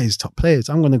top guys, top players.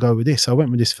 I'm going to go with this. I went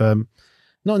with this firm.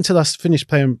 Not until I finished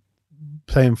playing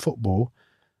football,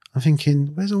 I'm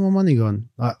thinking, where's all my money gone?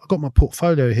 Like, I got my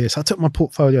portfolio here. So I took my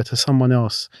portfolio to someone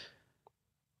else.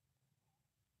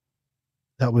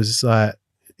 That was like,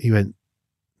 he went,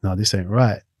 no, this ain't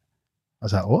right. I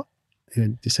was like, what? He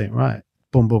went, this ain't right.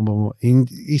 Boom, boom, boom.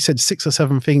 He said 6 or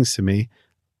 7 things to me.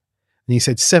 And he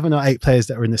said 7 or 8 players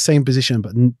that are in the same position,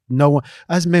 but no one,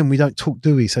 as men, we don't talk,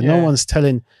 do we? So no one's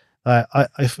telling,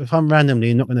 if I'm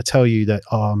randomly not going to tell you that,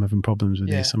 oh, I'm having problems with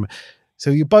this.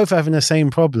 So you're both having the same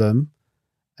problem.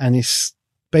 And it's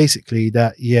basically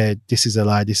that, this is a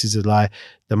lie. This is a lie.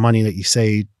 The money that you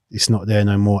saved, it's not there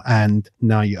no more. And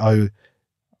now you owe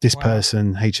this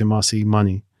person HMRC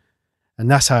money. And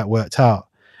that's how it worked out.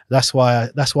 That's why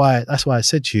I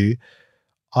said to you,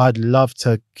 I'd love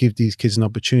to give these kids an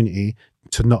opportunity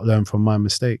to not learn from my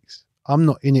mistakes. I'm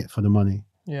not in it for the money.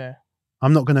 Yeah.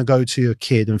 I'm not going to go to a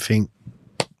kid and think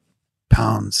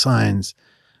pound signs,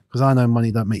 because I know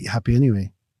money don't make you happy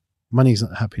anyway. Money's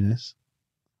not happiness.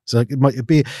 So it might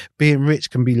be, being rich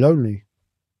can be lonely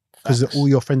because all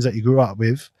your friends that you grew up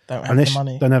with don't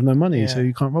have no money. So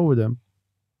you can't roll with them.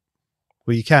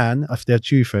 Well, you can if they're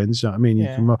true friends. You know what I mean? You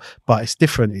can roll, but it's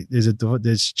different.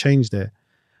 There's change there.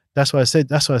 That's why I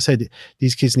said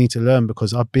these kids need to learn,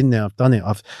 because I've been there, I've done it.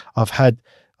 I've had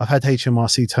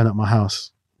HMRC turn up my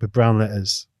house with brown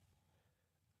letters.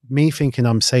 Me thinking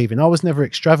I'm saving. I was never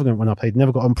extravagant when I played.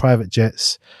 Never got on private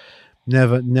jets.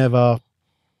 Never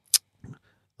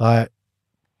like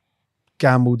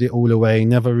gambled it all away.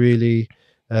 Never really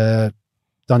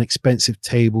done expensive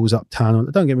tables uptown.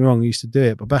 Don't get me wrong, I used to do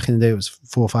it, but back in the day it was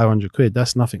 400 or 500 quid.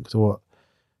 That's nothing to what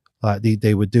like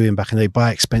they were doing back in the day.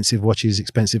 Buy expensive watches,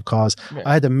 expensive cars. Yeah.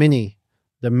 I had a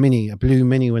blue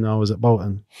Mini when I was at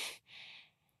Bolton.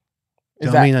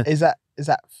 Is that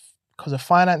because of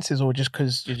finances or just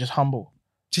because you're just humble?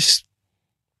 Just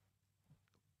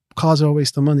cars are a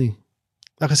waste of money.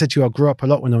 Like I said to you, I grew up a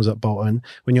lot when I was at Bolton.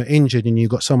 When you're injured and you've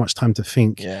got so much time to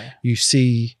think, you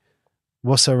see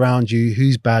what's around you,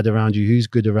 who's bad around you, who's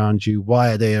good around you,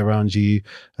 why are they around you,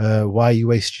 why are you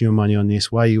wasting your money on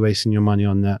this, why are you wasting your money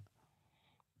on that?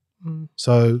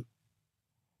 So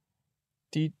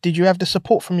did you have the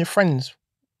support from your friends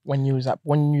when you was at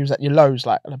your lows,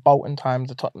 like the Bolton times,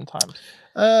 the Tottenham times?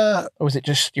 Or was it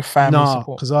just your family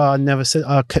support? Because I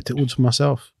kept it all to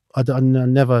myself.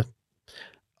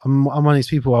 I'm one of these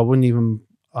people.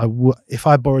 If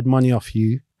I borrowed money off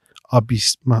you, I'd be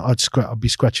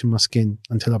scratching my skin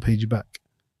until I paid you back.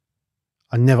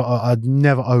 I'd never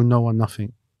owe no one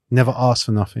nothing. Never asked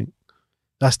for nothing.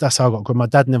 That's how I got good. My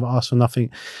dad never asked for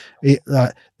nothing.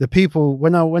 The people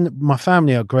when my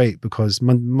family are great, because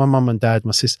my mum and dad,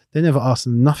 my sister, they never asked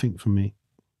nothing from me.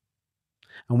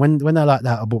 And when they're like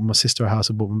that, I bought my sister a house.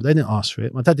 They didn't ask for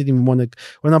it. My dad didn't even want to.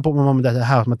 When I bought my mum and dad a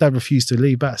house, my dad refused to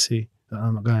leave Battersea.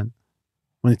 I'm not going.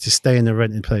 Wanted to stay in a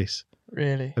rented place.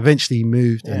 Really? Eventually he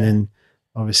moved, and then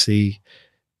obviously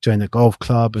joined a golf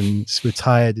club and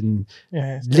retired and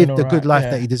lived the good life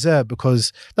that he deserved.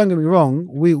 Because don't get me wrong,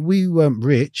 we weren't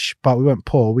rich, but we weren't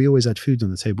poor. We always had food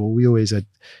on the table. We always had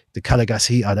the Calagas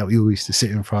heater that we always used to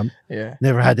sit in front. Yeah.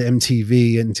 Never had the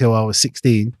MTV until I was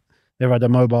 16. Never had a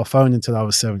mobile phone until I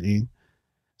was 17.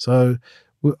 So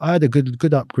I had a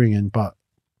good upbringing, but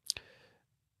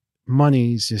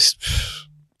money is just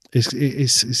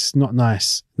it's not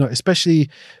nice. No, especially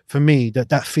for me,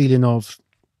 that feeling of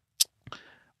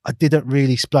I didn't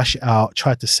really splash it out,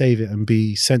 tried to save it and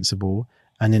be sensible,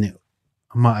 and then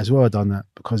I might as well have done that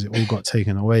because it all got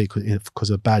taken away because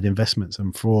of bad investments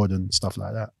and fraud and stuff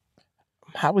like that.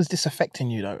 How was this affecting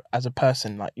you though, as a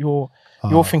person? Like you're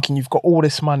thinking you've got all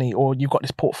this money or you've got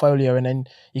this portfolio, and then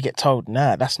you get told,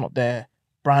 nah, that's not there.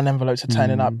 Brown envelopes are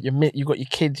turning up. You've got your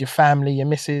kids, your family, your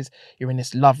missus. You're in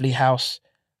this lovely house,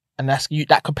 and that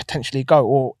could potentially go.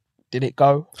 Or did it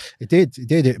go? It did.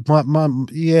 It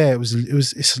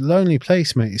was. It's a lonely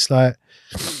place, mate. It's like,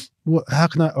 how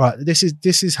can I? Right, this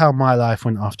is how my life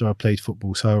went after I played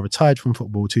football. So I retired from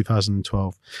football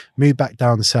 2012, moved back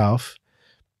down south.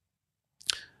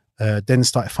 Then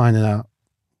started finding out,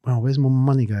 well, where's my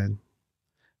money going?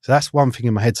 So that's one thing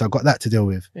in my head. So I got that to deal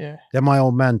with. Yeah. Then my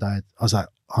old man died. I was like,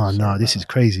 oh no, this is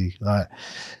crazy. Like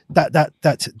that.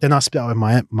 Then I split up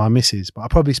with my missus, but I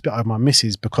probably split up with my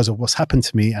missus because of what's happened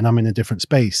to me, and I'm in a different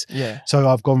space. Yeah. So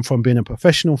I've gone from being a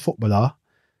professional footballer,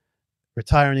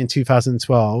 retiring in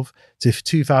 2012 to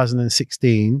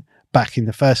 2016, back in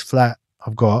the first flat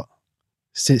I've got,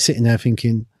 sitting there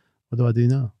thinking, what do I do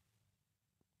now?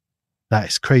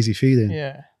 That's crazy feeling.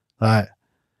 Yeah. Like,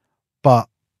 but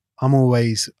I'm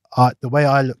always, the way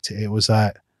I looked at it was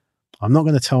like, I'm not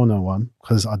going to tell no one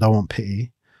because I don't want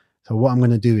pity. So what I'm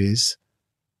going to do is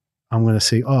I'm going to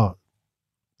see, oh,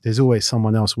 there's always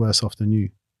someone else worse off than you.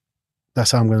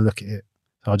 That's how I'm going to look at it.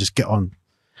 So I'll just get on.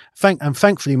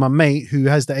 Thankfully, my mate who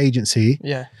has the agency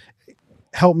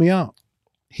helped me out.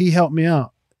 He helped me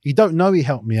out. You don't know he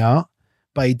helped me out,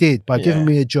 but he did by giving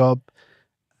me a job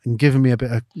and giving me a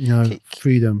bit of,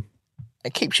 freedom.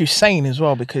 It keeps you sane as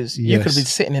well, because you could have been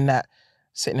sitting in that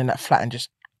flat and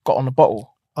just got on the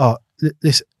bottle. Oh,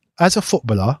 listen, as a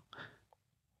footballer,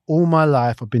 all my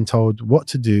life I've been told what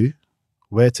to do,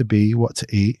 where to be, what to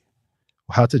eat,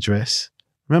 how to dress.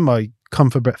 Remember, I come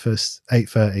for breakfast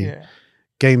 8:30. Yeah.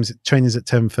 Trainings at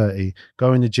 10:30.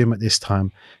 Go in the gym at this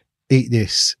time. Eat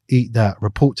this, eat that.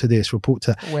 Report to this, report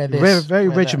to that. Wear this, very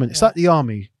regiment. It's like the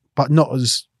army, but not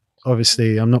as,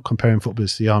 obviously. I'm not comparing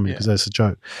footballers to the army because that's a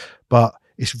joke. But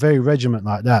it's very regiment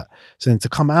like that. So then to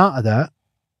come out of that,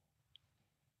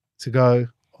 to go,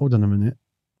 hold on a minute,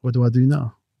 what do I do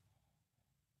now?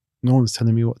 No one's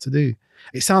telling me what to do.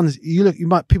 It sounds,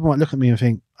 people might look at me and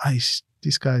think, hey,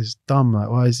 this guy's dumb. Like,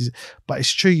 why is this? But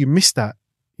it's true, you miss that.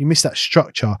 You miss that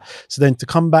structure. So then to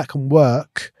come back and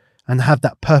work and have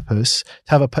that purpose,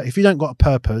 if you don't got a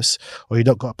purpose or you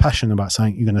don't got a passion about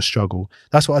something, you're going to struggle.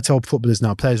 That's what I tell footballers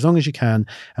now. Play as long as you can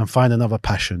and find another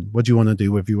passion. What do you want to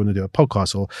do? Whether you want to do a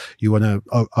podcast or you want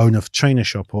to own a trainer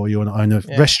shop or you want to own a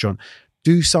restaurant,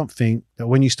 do something that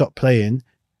when you stop playing,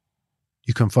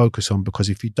 you can focus on, because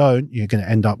if you don't, you're going to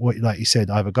end up, like you said,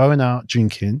 either going out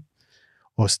drinking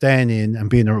or staying in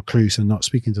and being a recluse and not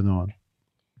speaking to no one.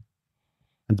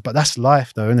 But that's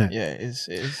life, though, isn't it? Yeah, it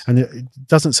is. And it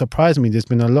doesn't surprise me. There's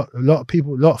been a lot of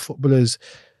people, a lot of footballers.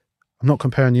 I'm not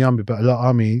comparing the army, but a lot of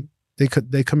army,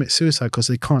 they commit suicide because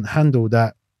they can't handle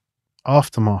that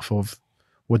aftermath of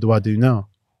what do I do now.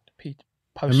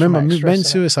 Remember, men's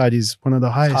suicide is one of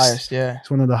the highest. It's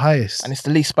one of the highest, and it's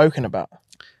the least spoken about.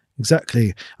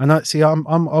 Exactly. And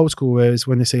I'm old school, whereas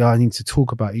when they say, I need to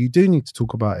talk about it, you do need to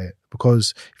talk about it,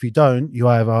 because if you don't, you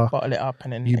either bottle it up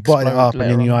and then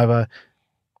you either.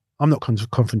 I'm not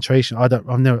confrontation.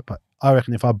 But I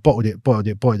reckon if I bottled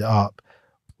it up,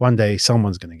 one day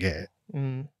someone's going to get it.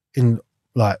 In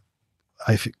like,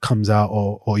 if it comes out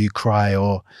or you cry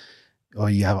or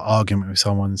you have an argument with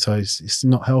someone. So it's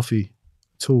not healthy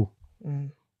at all.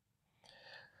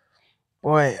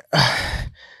 Boy,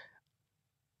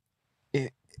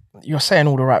 you're saying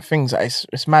all the right things.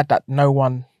 It's mad that no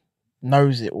one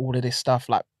knows it, all of this stuff.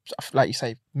 Like you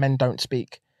say, men don't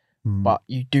speak, but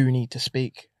you do need to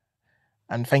speak.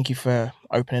 And thank you for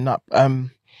opening up.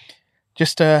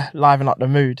 Just to liven up the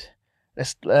mood,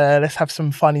 let's have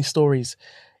some funny stories.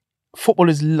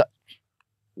 Footballers,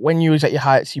 when you was at your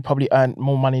heights, you probably earned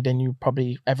more money than you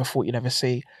probably ever thought you'd ever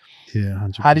see. Yeah,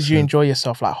 100%. How did you enjoy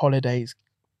yourself? Like holidays,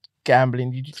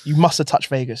 gambling. You must have touched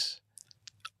Vegas.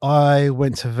 I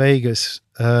went to Vegas,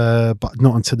 but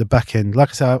not until the back end.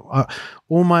 Like I said,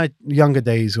 all my younger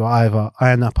days were either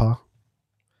Ayia Napa.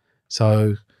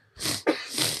 So.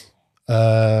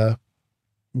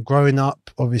 Growing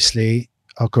up, obviously,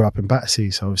 I grew up in Battersea,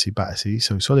 so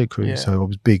Solid Crew, so I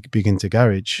was big into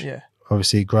garage. Yeah.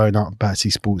 Obviously, growing up, Battersea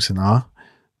Sports Centre,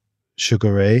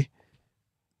 Sugar Ray,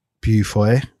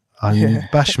 Beaufoy, and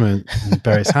Bashment, and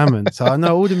Beres Hammond. So I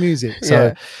know all the music.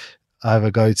 So I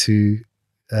either go to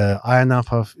Ayia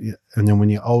Napa, and then when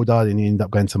you're older, then you end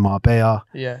up going to Marbella.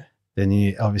 Yeah.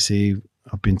 Then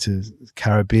I've been to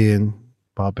Caribbean,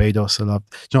 Barbados.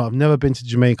 I've never been to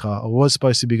Jamaica. I was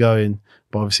supposed to be going,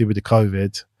 but obviously with the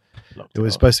COVID, it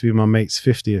was supposed to be my mate's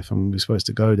 50th and we were supposed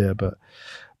to go there. But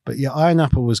yeah, Ayia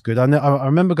Napa was good. I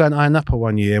remember going to Ayia Napa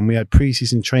one year and we had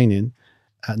pre-season training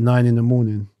at 9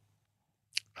 a.m.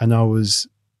 and I was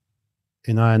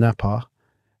in Ayia Napa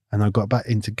and I got back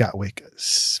into Gatwick at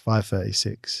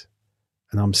 5:36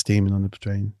 and I'm steaming on the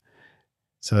train.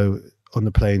 So on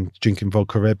the plane, drinking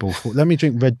vodka Red Bull. Thought, let me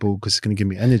drink Red Bull because it's going to give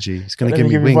me energy. It's going to give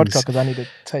me wings. Vodka because I need a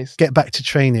taste. Get back to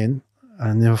training.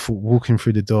 I never thought, walking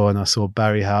through the door and I saw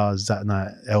Barry Howes that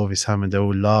night, Elvis Hammond, they're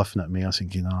all laughing at me. I was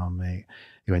thinking, oh, mate.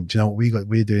 He went, do you know what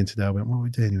we're doing today? I went, what are we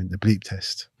doing? He went, the bleep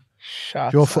test.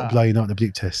 If you're a footballer, you know what the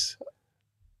bleep test?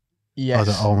 Yes. I was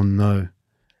like, oh, no.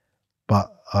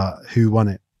 But who won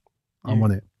it? I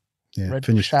won it. Yeah,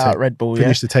 Shout out Red Bull.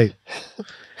 Finish the tape.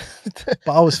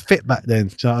 But I was fit back then.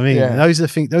 Do you know what I mean? Yeah.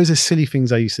 And those are silly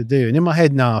things I used to do. And in my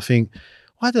head now, I think,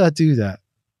 why did I do that?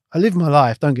 I live my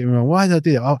life. Don't get me wrong. Why did I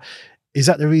do that? Is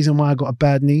that the reason why I got a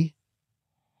bad knee?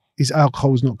 Is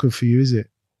alcohol's not good for you? Is it?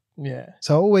 Yeah.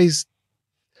 So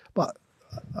but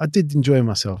I did enjoy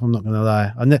myself. I'm not going to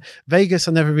lie. Vegas,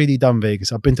 I never really done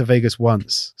Vegas. I've been to Vegas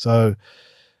once. So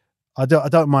I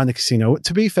don't mind the casino.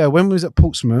 To be fair, when we was at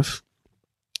Portsmouth,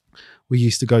 we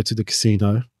used to go to the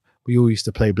casino. We all used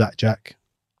to play blackjack.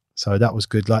 So that was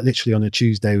good. Like literally on a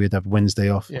Tuesday, we'd have Wednesday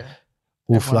off. Yeah.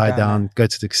 All fly down, go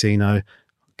to the casino,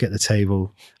 get the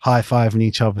table, high-fiving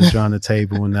each other around the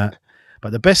table and that.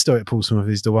 But the best story at Portsmouth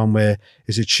is the one where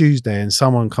it's a Tuesday and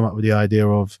someone come up with the idea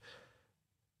of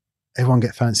everyone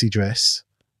get fancy dress.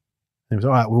 And it was,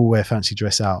 all right, we'll all wear fancy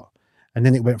dress out. And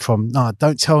then it went from, no,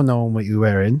 don't tell no one what you're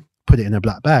wearing, put it in a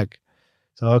black bag.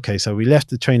 So, okay, so we left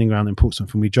the training ground in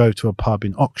Portsmouth and we drove to a pub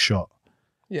in Oxshott.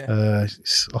 Yeah.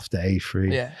 It's off the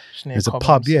A3. Yeah. There's a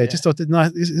pub, just off the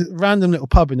nice, it's a random little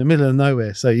pub in the middle of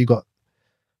nowhere. So you got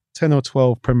 10 or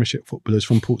 12 Premiership footballers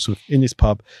from Portsmouth in this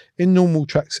pub in normal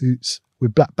tracksuits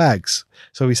with black bags.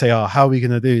 So we say, how are we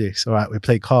going to do this? All right, we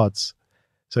play cards.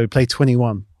 So we play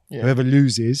 21. Yeah. Whoever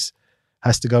loses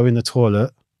has to go in the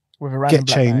toilet, with a random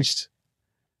get changed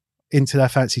into their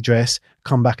fancy dress,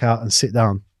 come back out and sit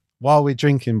down while we're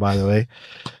drinking, by the way.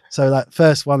 So like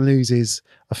first one loses,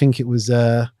 I think it was,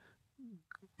 I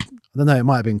don't know, it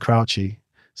might have been Crouchy.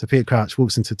 So Peter Crouch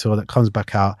walks into the toilet, comes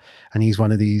back out, and he's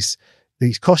one of these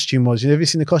costume mods. You've ever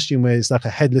seen the costume where it's like a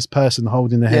headless person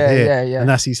holding the head here, and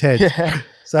that's his head. Yeah.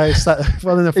 So it's like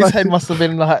one of the his head must have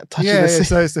been like touching the seat.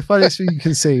 So it's the funniest thing you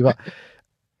can see. But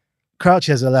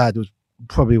Crouchy as a lad was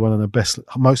probably one of the best,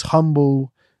 most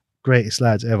humble, greatest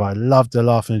lads ever. I loved the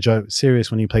laugh and the joke.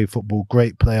 Serious when he played football,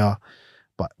 great player.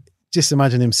 But just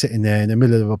imagine him sitting there in the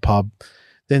middle of a pub.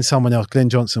 Then someone else, Glenn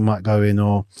Johnson, might go in,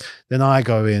 or then I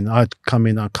go in. I'd come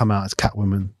out as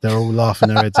Catwoman. They're all laughing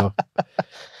their heads off.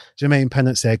 Jermaine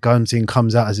Pennant's there, comes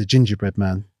out as a gingerbread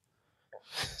man.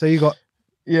 So you got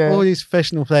all these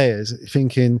professional players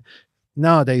thinking,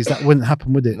 nowadays that wouldn't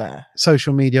happen, would it? Nah.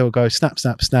 Social media would go snap,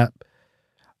 snap, snap.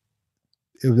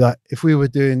 It was like, if we were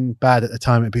doing bad at the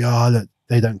time, it'd be, look,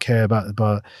 they don't care about the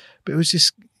bar. But it was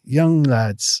just young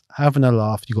lads having a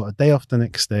laugh. You got a day off the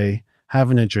next day,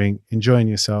 having a drink, enjoying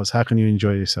yourselves. How can you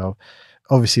enjoy yourself?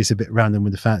 Obviously, it's a bit random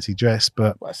with the fancy dress,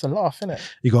 but it's a laugh, isn't it?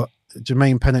 You got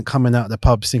Jermaine Pennant coming out of the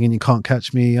pub singing, "You can't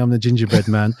catch me, I'm the gingerbread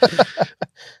man." Do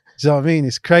you know what I mean?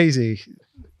 It's crazy,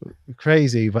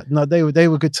 but no, they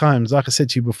were good times. Like I said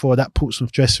to you before, that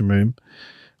Portsmouth dressing room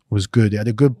was good. It had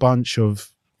a good bunch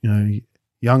of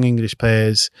young English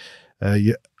players,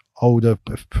 older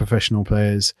professional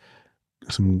players,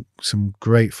 some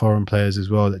great foreign players as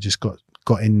well that just got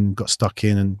stuck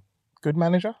in. And good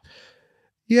manager.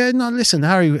 Yeah, no, listen,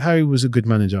 Harry was a good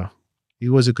manager. He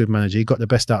was a good manager. He got the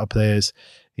best out of players.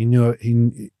 He knew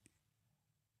he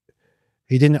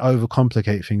didn't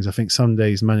overcomplicate things. I think some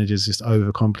days managers just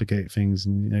overcomplicate things,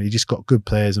 and he just got good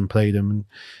players and played them. And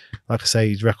like I say,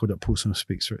 his record at Portsmouth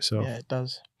speaks for itself. Yeah, it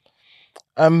does.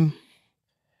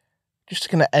 Just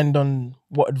going to end on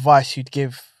what advice you'd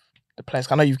give the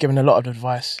players. I know you've given a lot of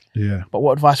advice. Yeah. But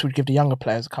what advice would you give the younger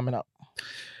players coming up?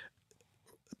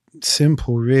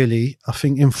 Simple, really. I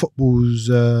think in football is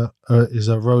a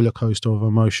roller coaster of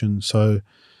emotion. So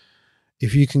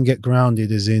if you can get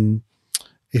grounded, as in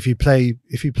if you play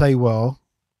well,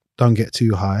 don't get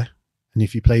too high, and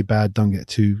if you play bad, don't get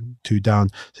too down.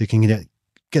 So you can get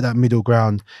that middle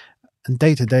ground. And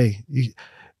day to day,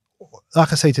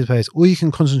 like I say to the players, all you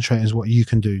can concentrate on is what you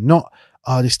can do. Not,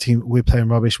 this team, we're playing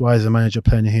rubbish. Why is the manager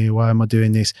playing here? Why am I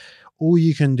doing this? All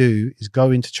you can do is go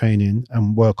into training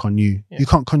and work on you. Yeah. You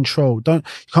can't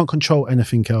control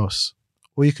anything else.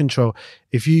 All you control,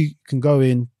 if you can go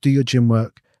in, do your gym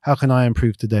work. How can I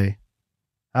improve today?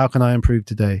 Like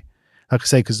I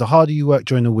say, because the harder you work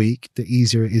during the week, the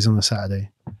easier it is on a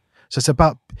Saturday. So it's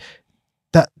about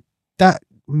that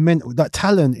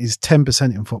talent is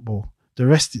 10% in football. The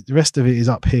rest of it is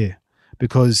up here,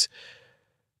 because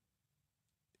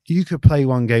you could play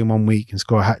one game one week and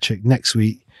score a hat trick. Next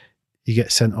week, you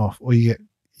get sent off, or you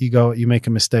make a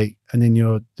mistake, and then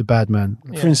you're the bad man.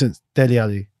 Yeah. For instance, Dele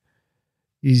Alli,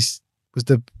 was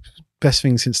the best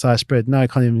thing since sliced bread. Now I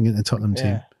can't even get in the Tottenham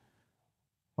team.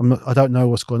 I don't know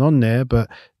what's going on there, but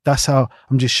that's how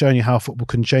I'm just showing you how football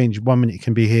can change. 1 minute it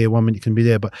can be here, 1 minute it can be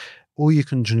there, but all you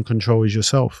can control is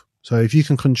yourself. So if you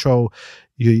can control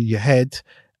your head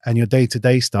and your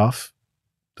day-to-day stuff,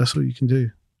 that's what you can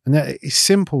do. And that it's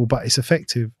simple, but it's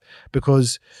effective,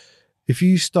 because if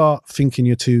you start thinking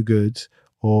you're too good,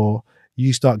 or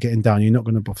you start getting down, you're not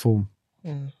going to perform.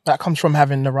 That comes from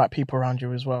having the right people around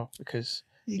you as well, because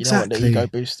you know what the ego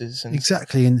boosters and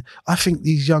exactly. And I think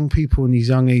these young people and these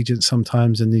young agents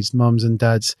sometimes, and these mums and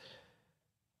dads,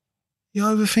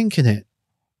 you're overthinking it.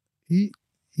 You,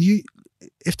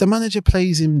 if the manager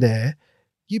plays him there,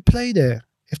 you play there.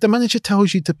 If the manager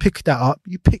tells you to pick that up,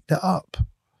 you pick that up.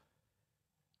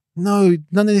 No,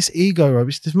 none of this ego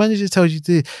rubbish. If the manager tells you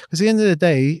to, because at the end of the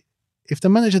day, if the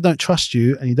manager don't trust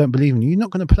you and you don't believe in you, you're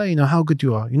not going to play. You know how good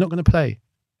you are. You're not going to play.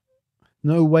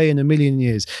 No way in a million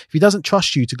years. If he doesn't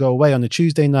trust you to go away on a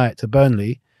Tuesday night to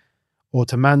Burnley or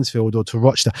to Mansfield or to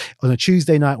Rochdale on a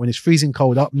Tuesday night when it's freezing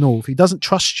cold up north, he doesn't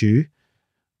trust you,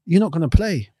 you're not going to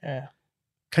play. Yeah.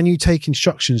 Can you take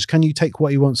instructions? Can you take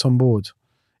what he wants on board?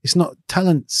 It's not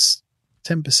talent's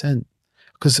 10%.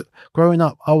 Because growing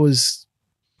up, I wasn't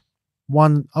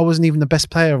even the best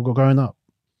player growing up.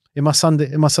 In my Sunday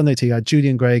team, I had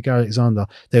Julian Gray, Gary Alexander.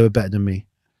 They were better than me.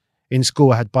 In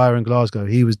school, I had Byron Glasgow.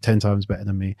 He was 10 times better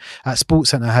than me. At Sports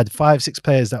Centre, I had 5-6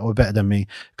 players that were better than me. A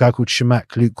guy called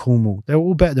Shamak, Luke Cornwall. They were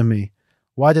all better than me.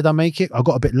 Why did I make it? I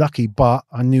got a bit lucky, but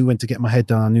I knew when to get my head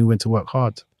down. I knew when to work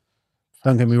hard.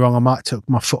 Don't get me wrong, I might have took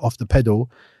my foot off the pedal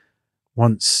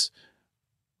once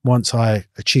I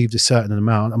achieved a certain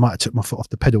amount. I might have took my foot off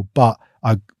the pedal, but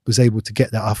I was able to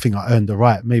get that. I think I earned the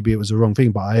right. Maybe it was the wrong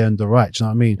thing, but I earned the right. Do you know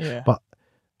what I mean? Yeah. But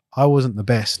I wasn't the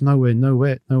best. Nowhere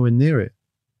near it.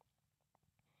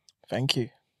 Thank you.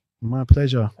 My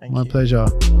pleasure. My pleasure. All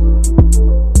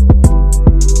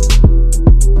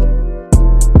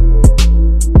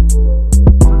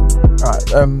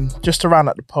right. Just to round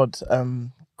up the pod,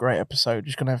 great episode.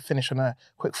 Just gonna finish on a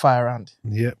quick fire round.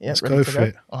 Yep, let's go for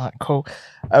it. All right, cool.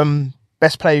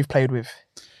 Best player you've played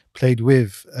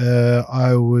with?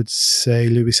 I would say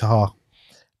Louis Saha.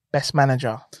 Best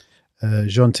manager?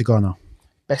 Jean Tigana.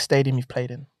 Best stadium you've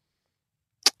played in?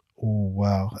 Oh,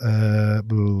 wow.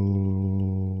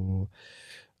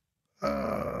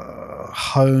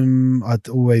 Home, I'd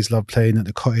always loved playing at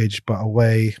the Cottage, but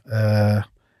away, I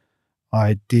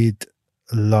did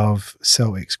love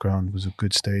Celtic's ground. It was a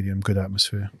good stadium, good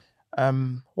atmosphere.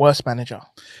 Worst manager?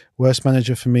 Worst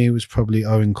manager for me was probably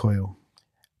Owen Coyle.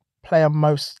 Player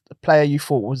you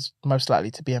thought was most likely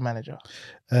to be a manager?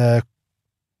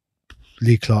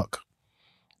 Lee Clark.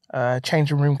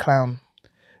 Changing room clown?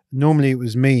 Normally it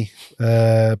was me,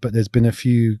 but there's been a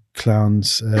few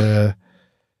clowns. I've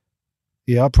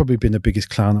probably been the biggest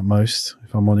clown at most,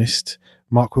 if I'm honest.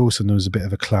 Mark Wilson was a bit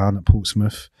of a clown at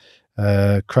Portsmouth.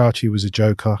 Crouchy was a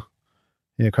joker.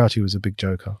 Yeah, Crouchy was a big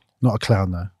joker. Not a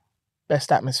clown, though.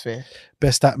 Best atmosphere?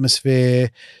 Best atmosphere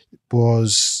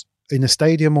was in the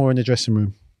stadium or in the dressing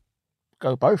room?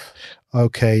 Go both.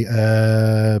 Okay.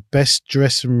 Best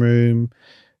dressing room.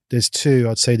 There's two.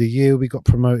 I'd say the year we got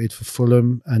promoted for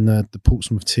Fulham and the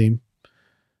Portsmouth team.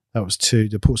 That was two.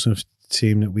 The Portsmouth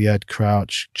team that we had,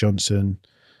 Crouch, Johnson,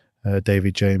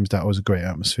 David James. That was a great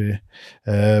atmosphere.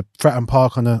 Fratton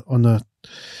Park on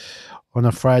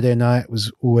a Friday night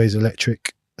was always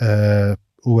electric.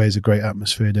 Always a great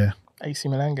atmosphere there. AC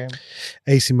Milan game.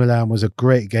 AC Milan was a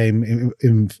great game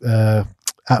in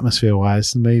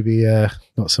atmosphere-wise. Maybe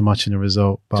not so much in the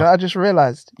result. But so I just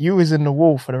realised you was in the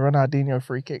wall for the Ronaldinho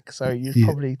free kick, so you're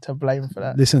probably to blame for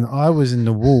that. Listen, I was in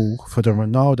the wall for the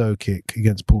Ronaldo kick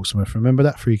against Portsmouth. Remember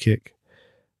that free kick?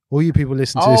 All you people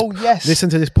listen to listen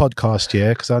to this podcast, yeah,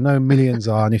 because I know millions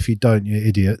are, and if you don't, you're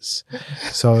idiots.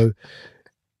 So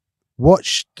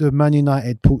watch the Man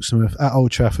United Portsmouth at Old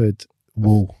Trafford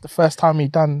wall. The first time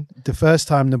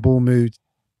the ball moved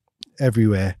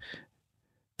everywhere.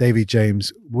 David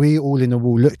James, we all in the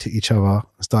wall looked at each other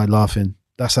and started laughing.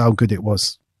 That's how good it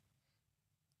was.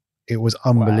 It was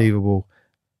unbelievable. Wow.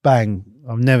 Bang.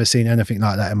 I've never seen anything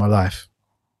like that in my life.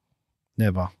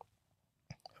 Never.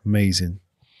 Amazing.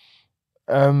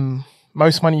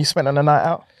 Most money you spent on a night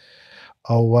out?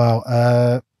 Oh,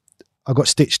 wow. I got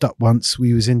stitched up once.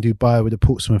 We was in Dubai with the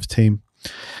Portsmouth team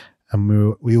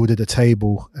and we ordered a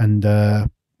table, and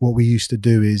what we used to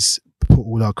do is put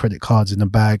all our credit cards in a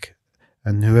bag,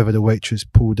 and whoever the waitress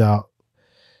pulled out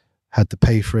had to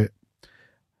pay for it.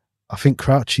 I think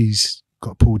Crouchy's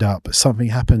got pulled out, but something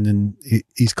happened and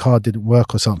his card didn't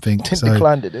work or something.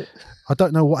 Declined it? I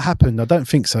don't know what happened. I don't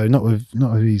think so. Not with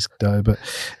his though. But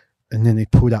and then he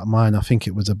pulled out mine. I think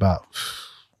it was about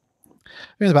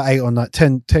 8 or 9,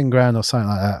 10 grand or something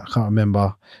like that. I can't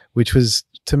remember. Which was,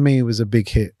 to me, was a big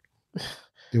hit.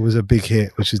 It was a big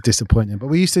hit, which was disappointing. But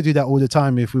we used to do that all the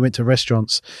time. If we went to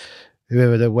restaurants,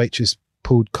 whoever the waitress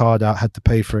pulled card out had to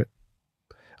pay for it.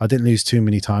 I didn't lose too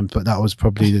many times, but that was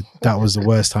probably the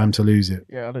worst time to lose it.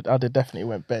 Yeah, I'd definitely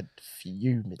went bed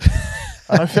fuming.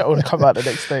 I don't think I would have come out the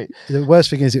next day. The worst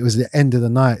thing is it was the end of the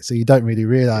night, so you don't really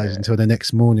realise until the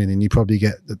next morning, and you probably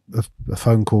get a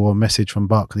phone call or message from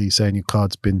Barclays saying your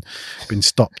card's been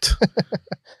stopped.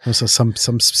 Also, some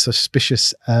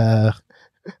suspicious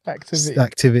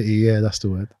activity. Yeah, that's the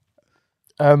word.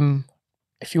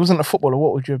 If you wasn't a footballer,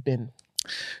 what would you have been?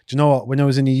 Do you know what? When I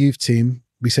was in the youth team,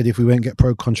 we said if we wouldn't get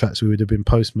pro contracts, we would have been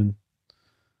postmen.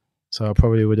 So I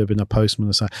probably would have been a postman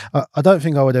or something. I don't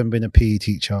think I would have been a PE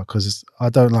teacher because I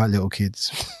don't like little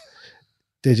kids.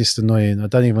 They're just annoying. I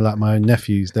don't even like my own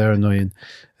nephews. They're annoying.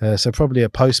 So probably a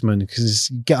postman because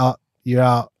you get up, you're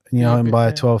out, and you're home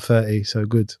by 12:30. So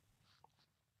good.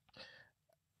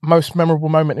 Most memorable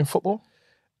moment in football?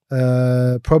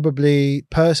 Probably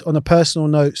on a personal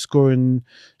note, scoring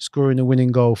a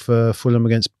winning goal for Fulham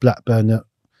against Blackburn that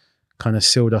kind of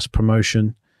sealed us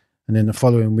promotion, and then the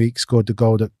following week scored the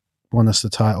goal that won us the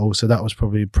title. So that was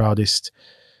probably proudest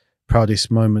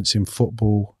moments in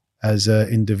football as an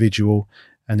individual.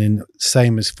 And then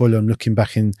same as Fulham, looking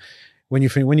back in when you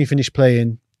finish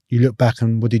playing, you look back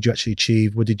and what did you actually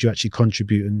achieve? What did you actually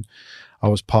contribute? And I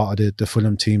was part of the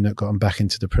Fulham team that got them back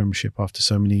into the Premiership after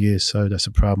so many years. So that's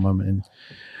a proud moment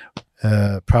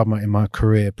in my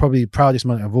career. Probably proudest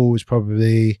moment of all is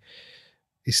probably,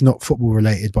 it's not football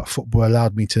related, but football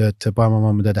allowed me to buy my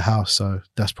mum and dad a house. So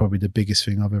that's probably the biggest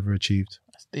thing I've ever achieved.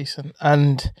 That's decent.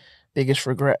 And biggest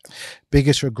regret?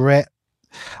 Biggest regret,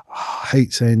 I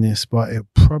hate saying this, but it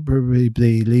probably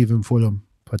be leaving Fulham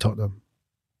for Tottenham.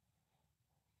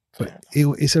 But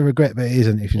it's a regret, but it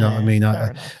isn't, if you know what I mean.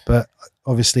 But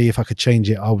obviously, if I could change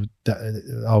it, I would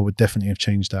definitely have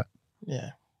changed that.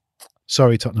 Yeah.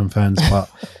 Sorry, Tottenham fans,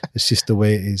 but it's just the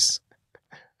way it is.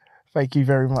 Thank you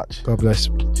very much. God bless.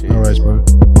 Cheers. No worries,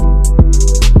 bro.